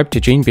subscribe to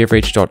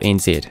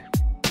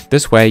genebeverage.nz.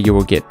 This way you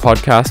will get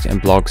podcasts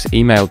and blogs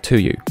emailed to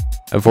you,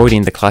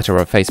 avoiding the clutter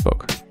of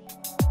Facebook.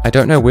 I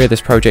don't know where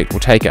this project will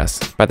take us,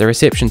 but the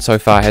reception so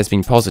far has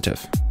been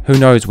positive. Who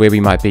knows where we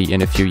might be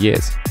in a few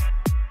years.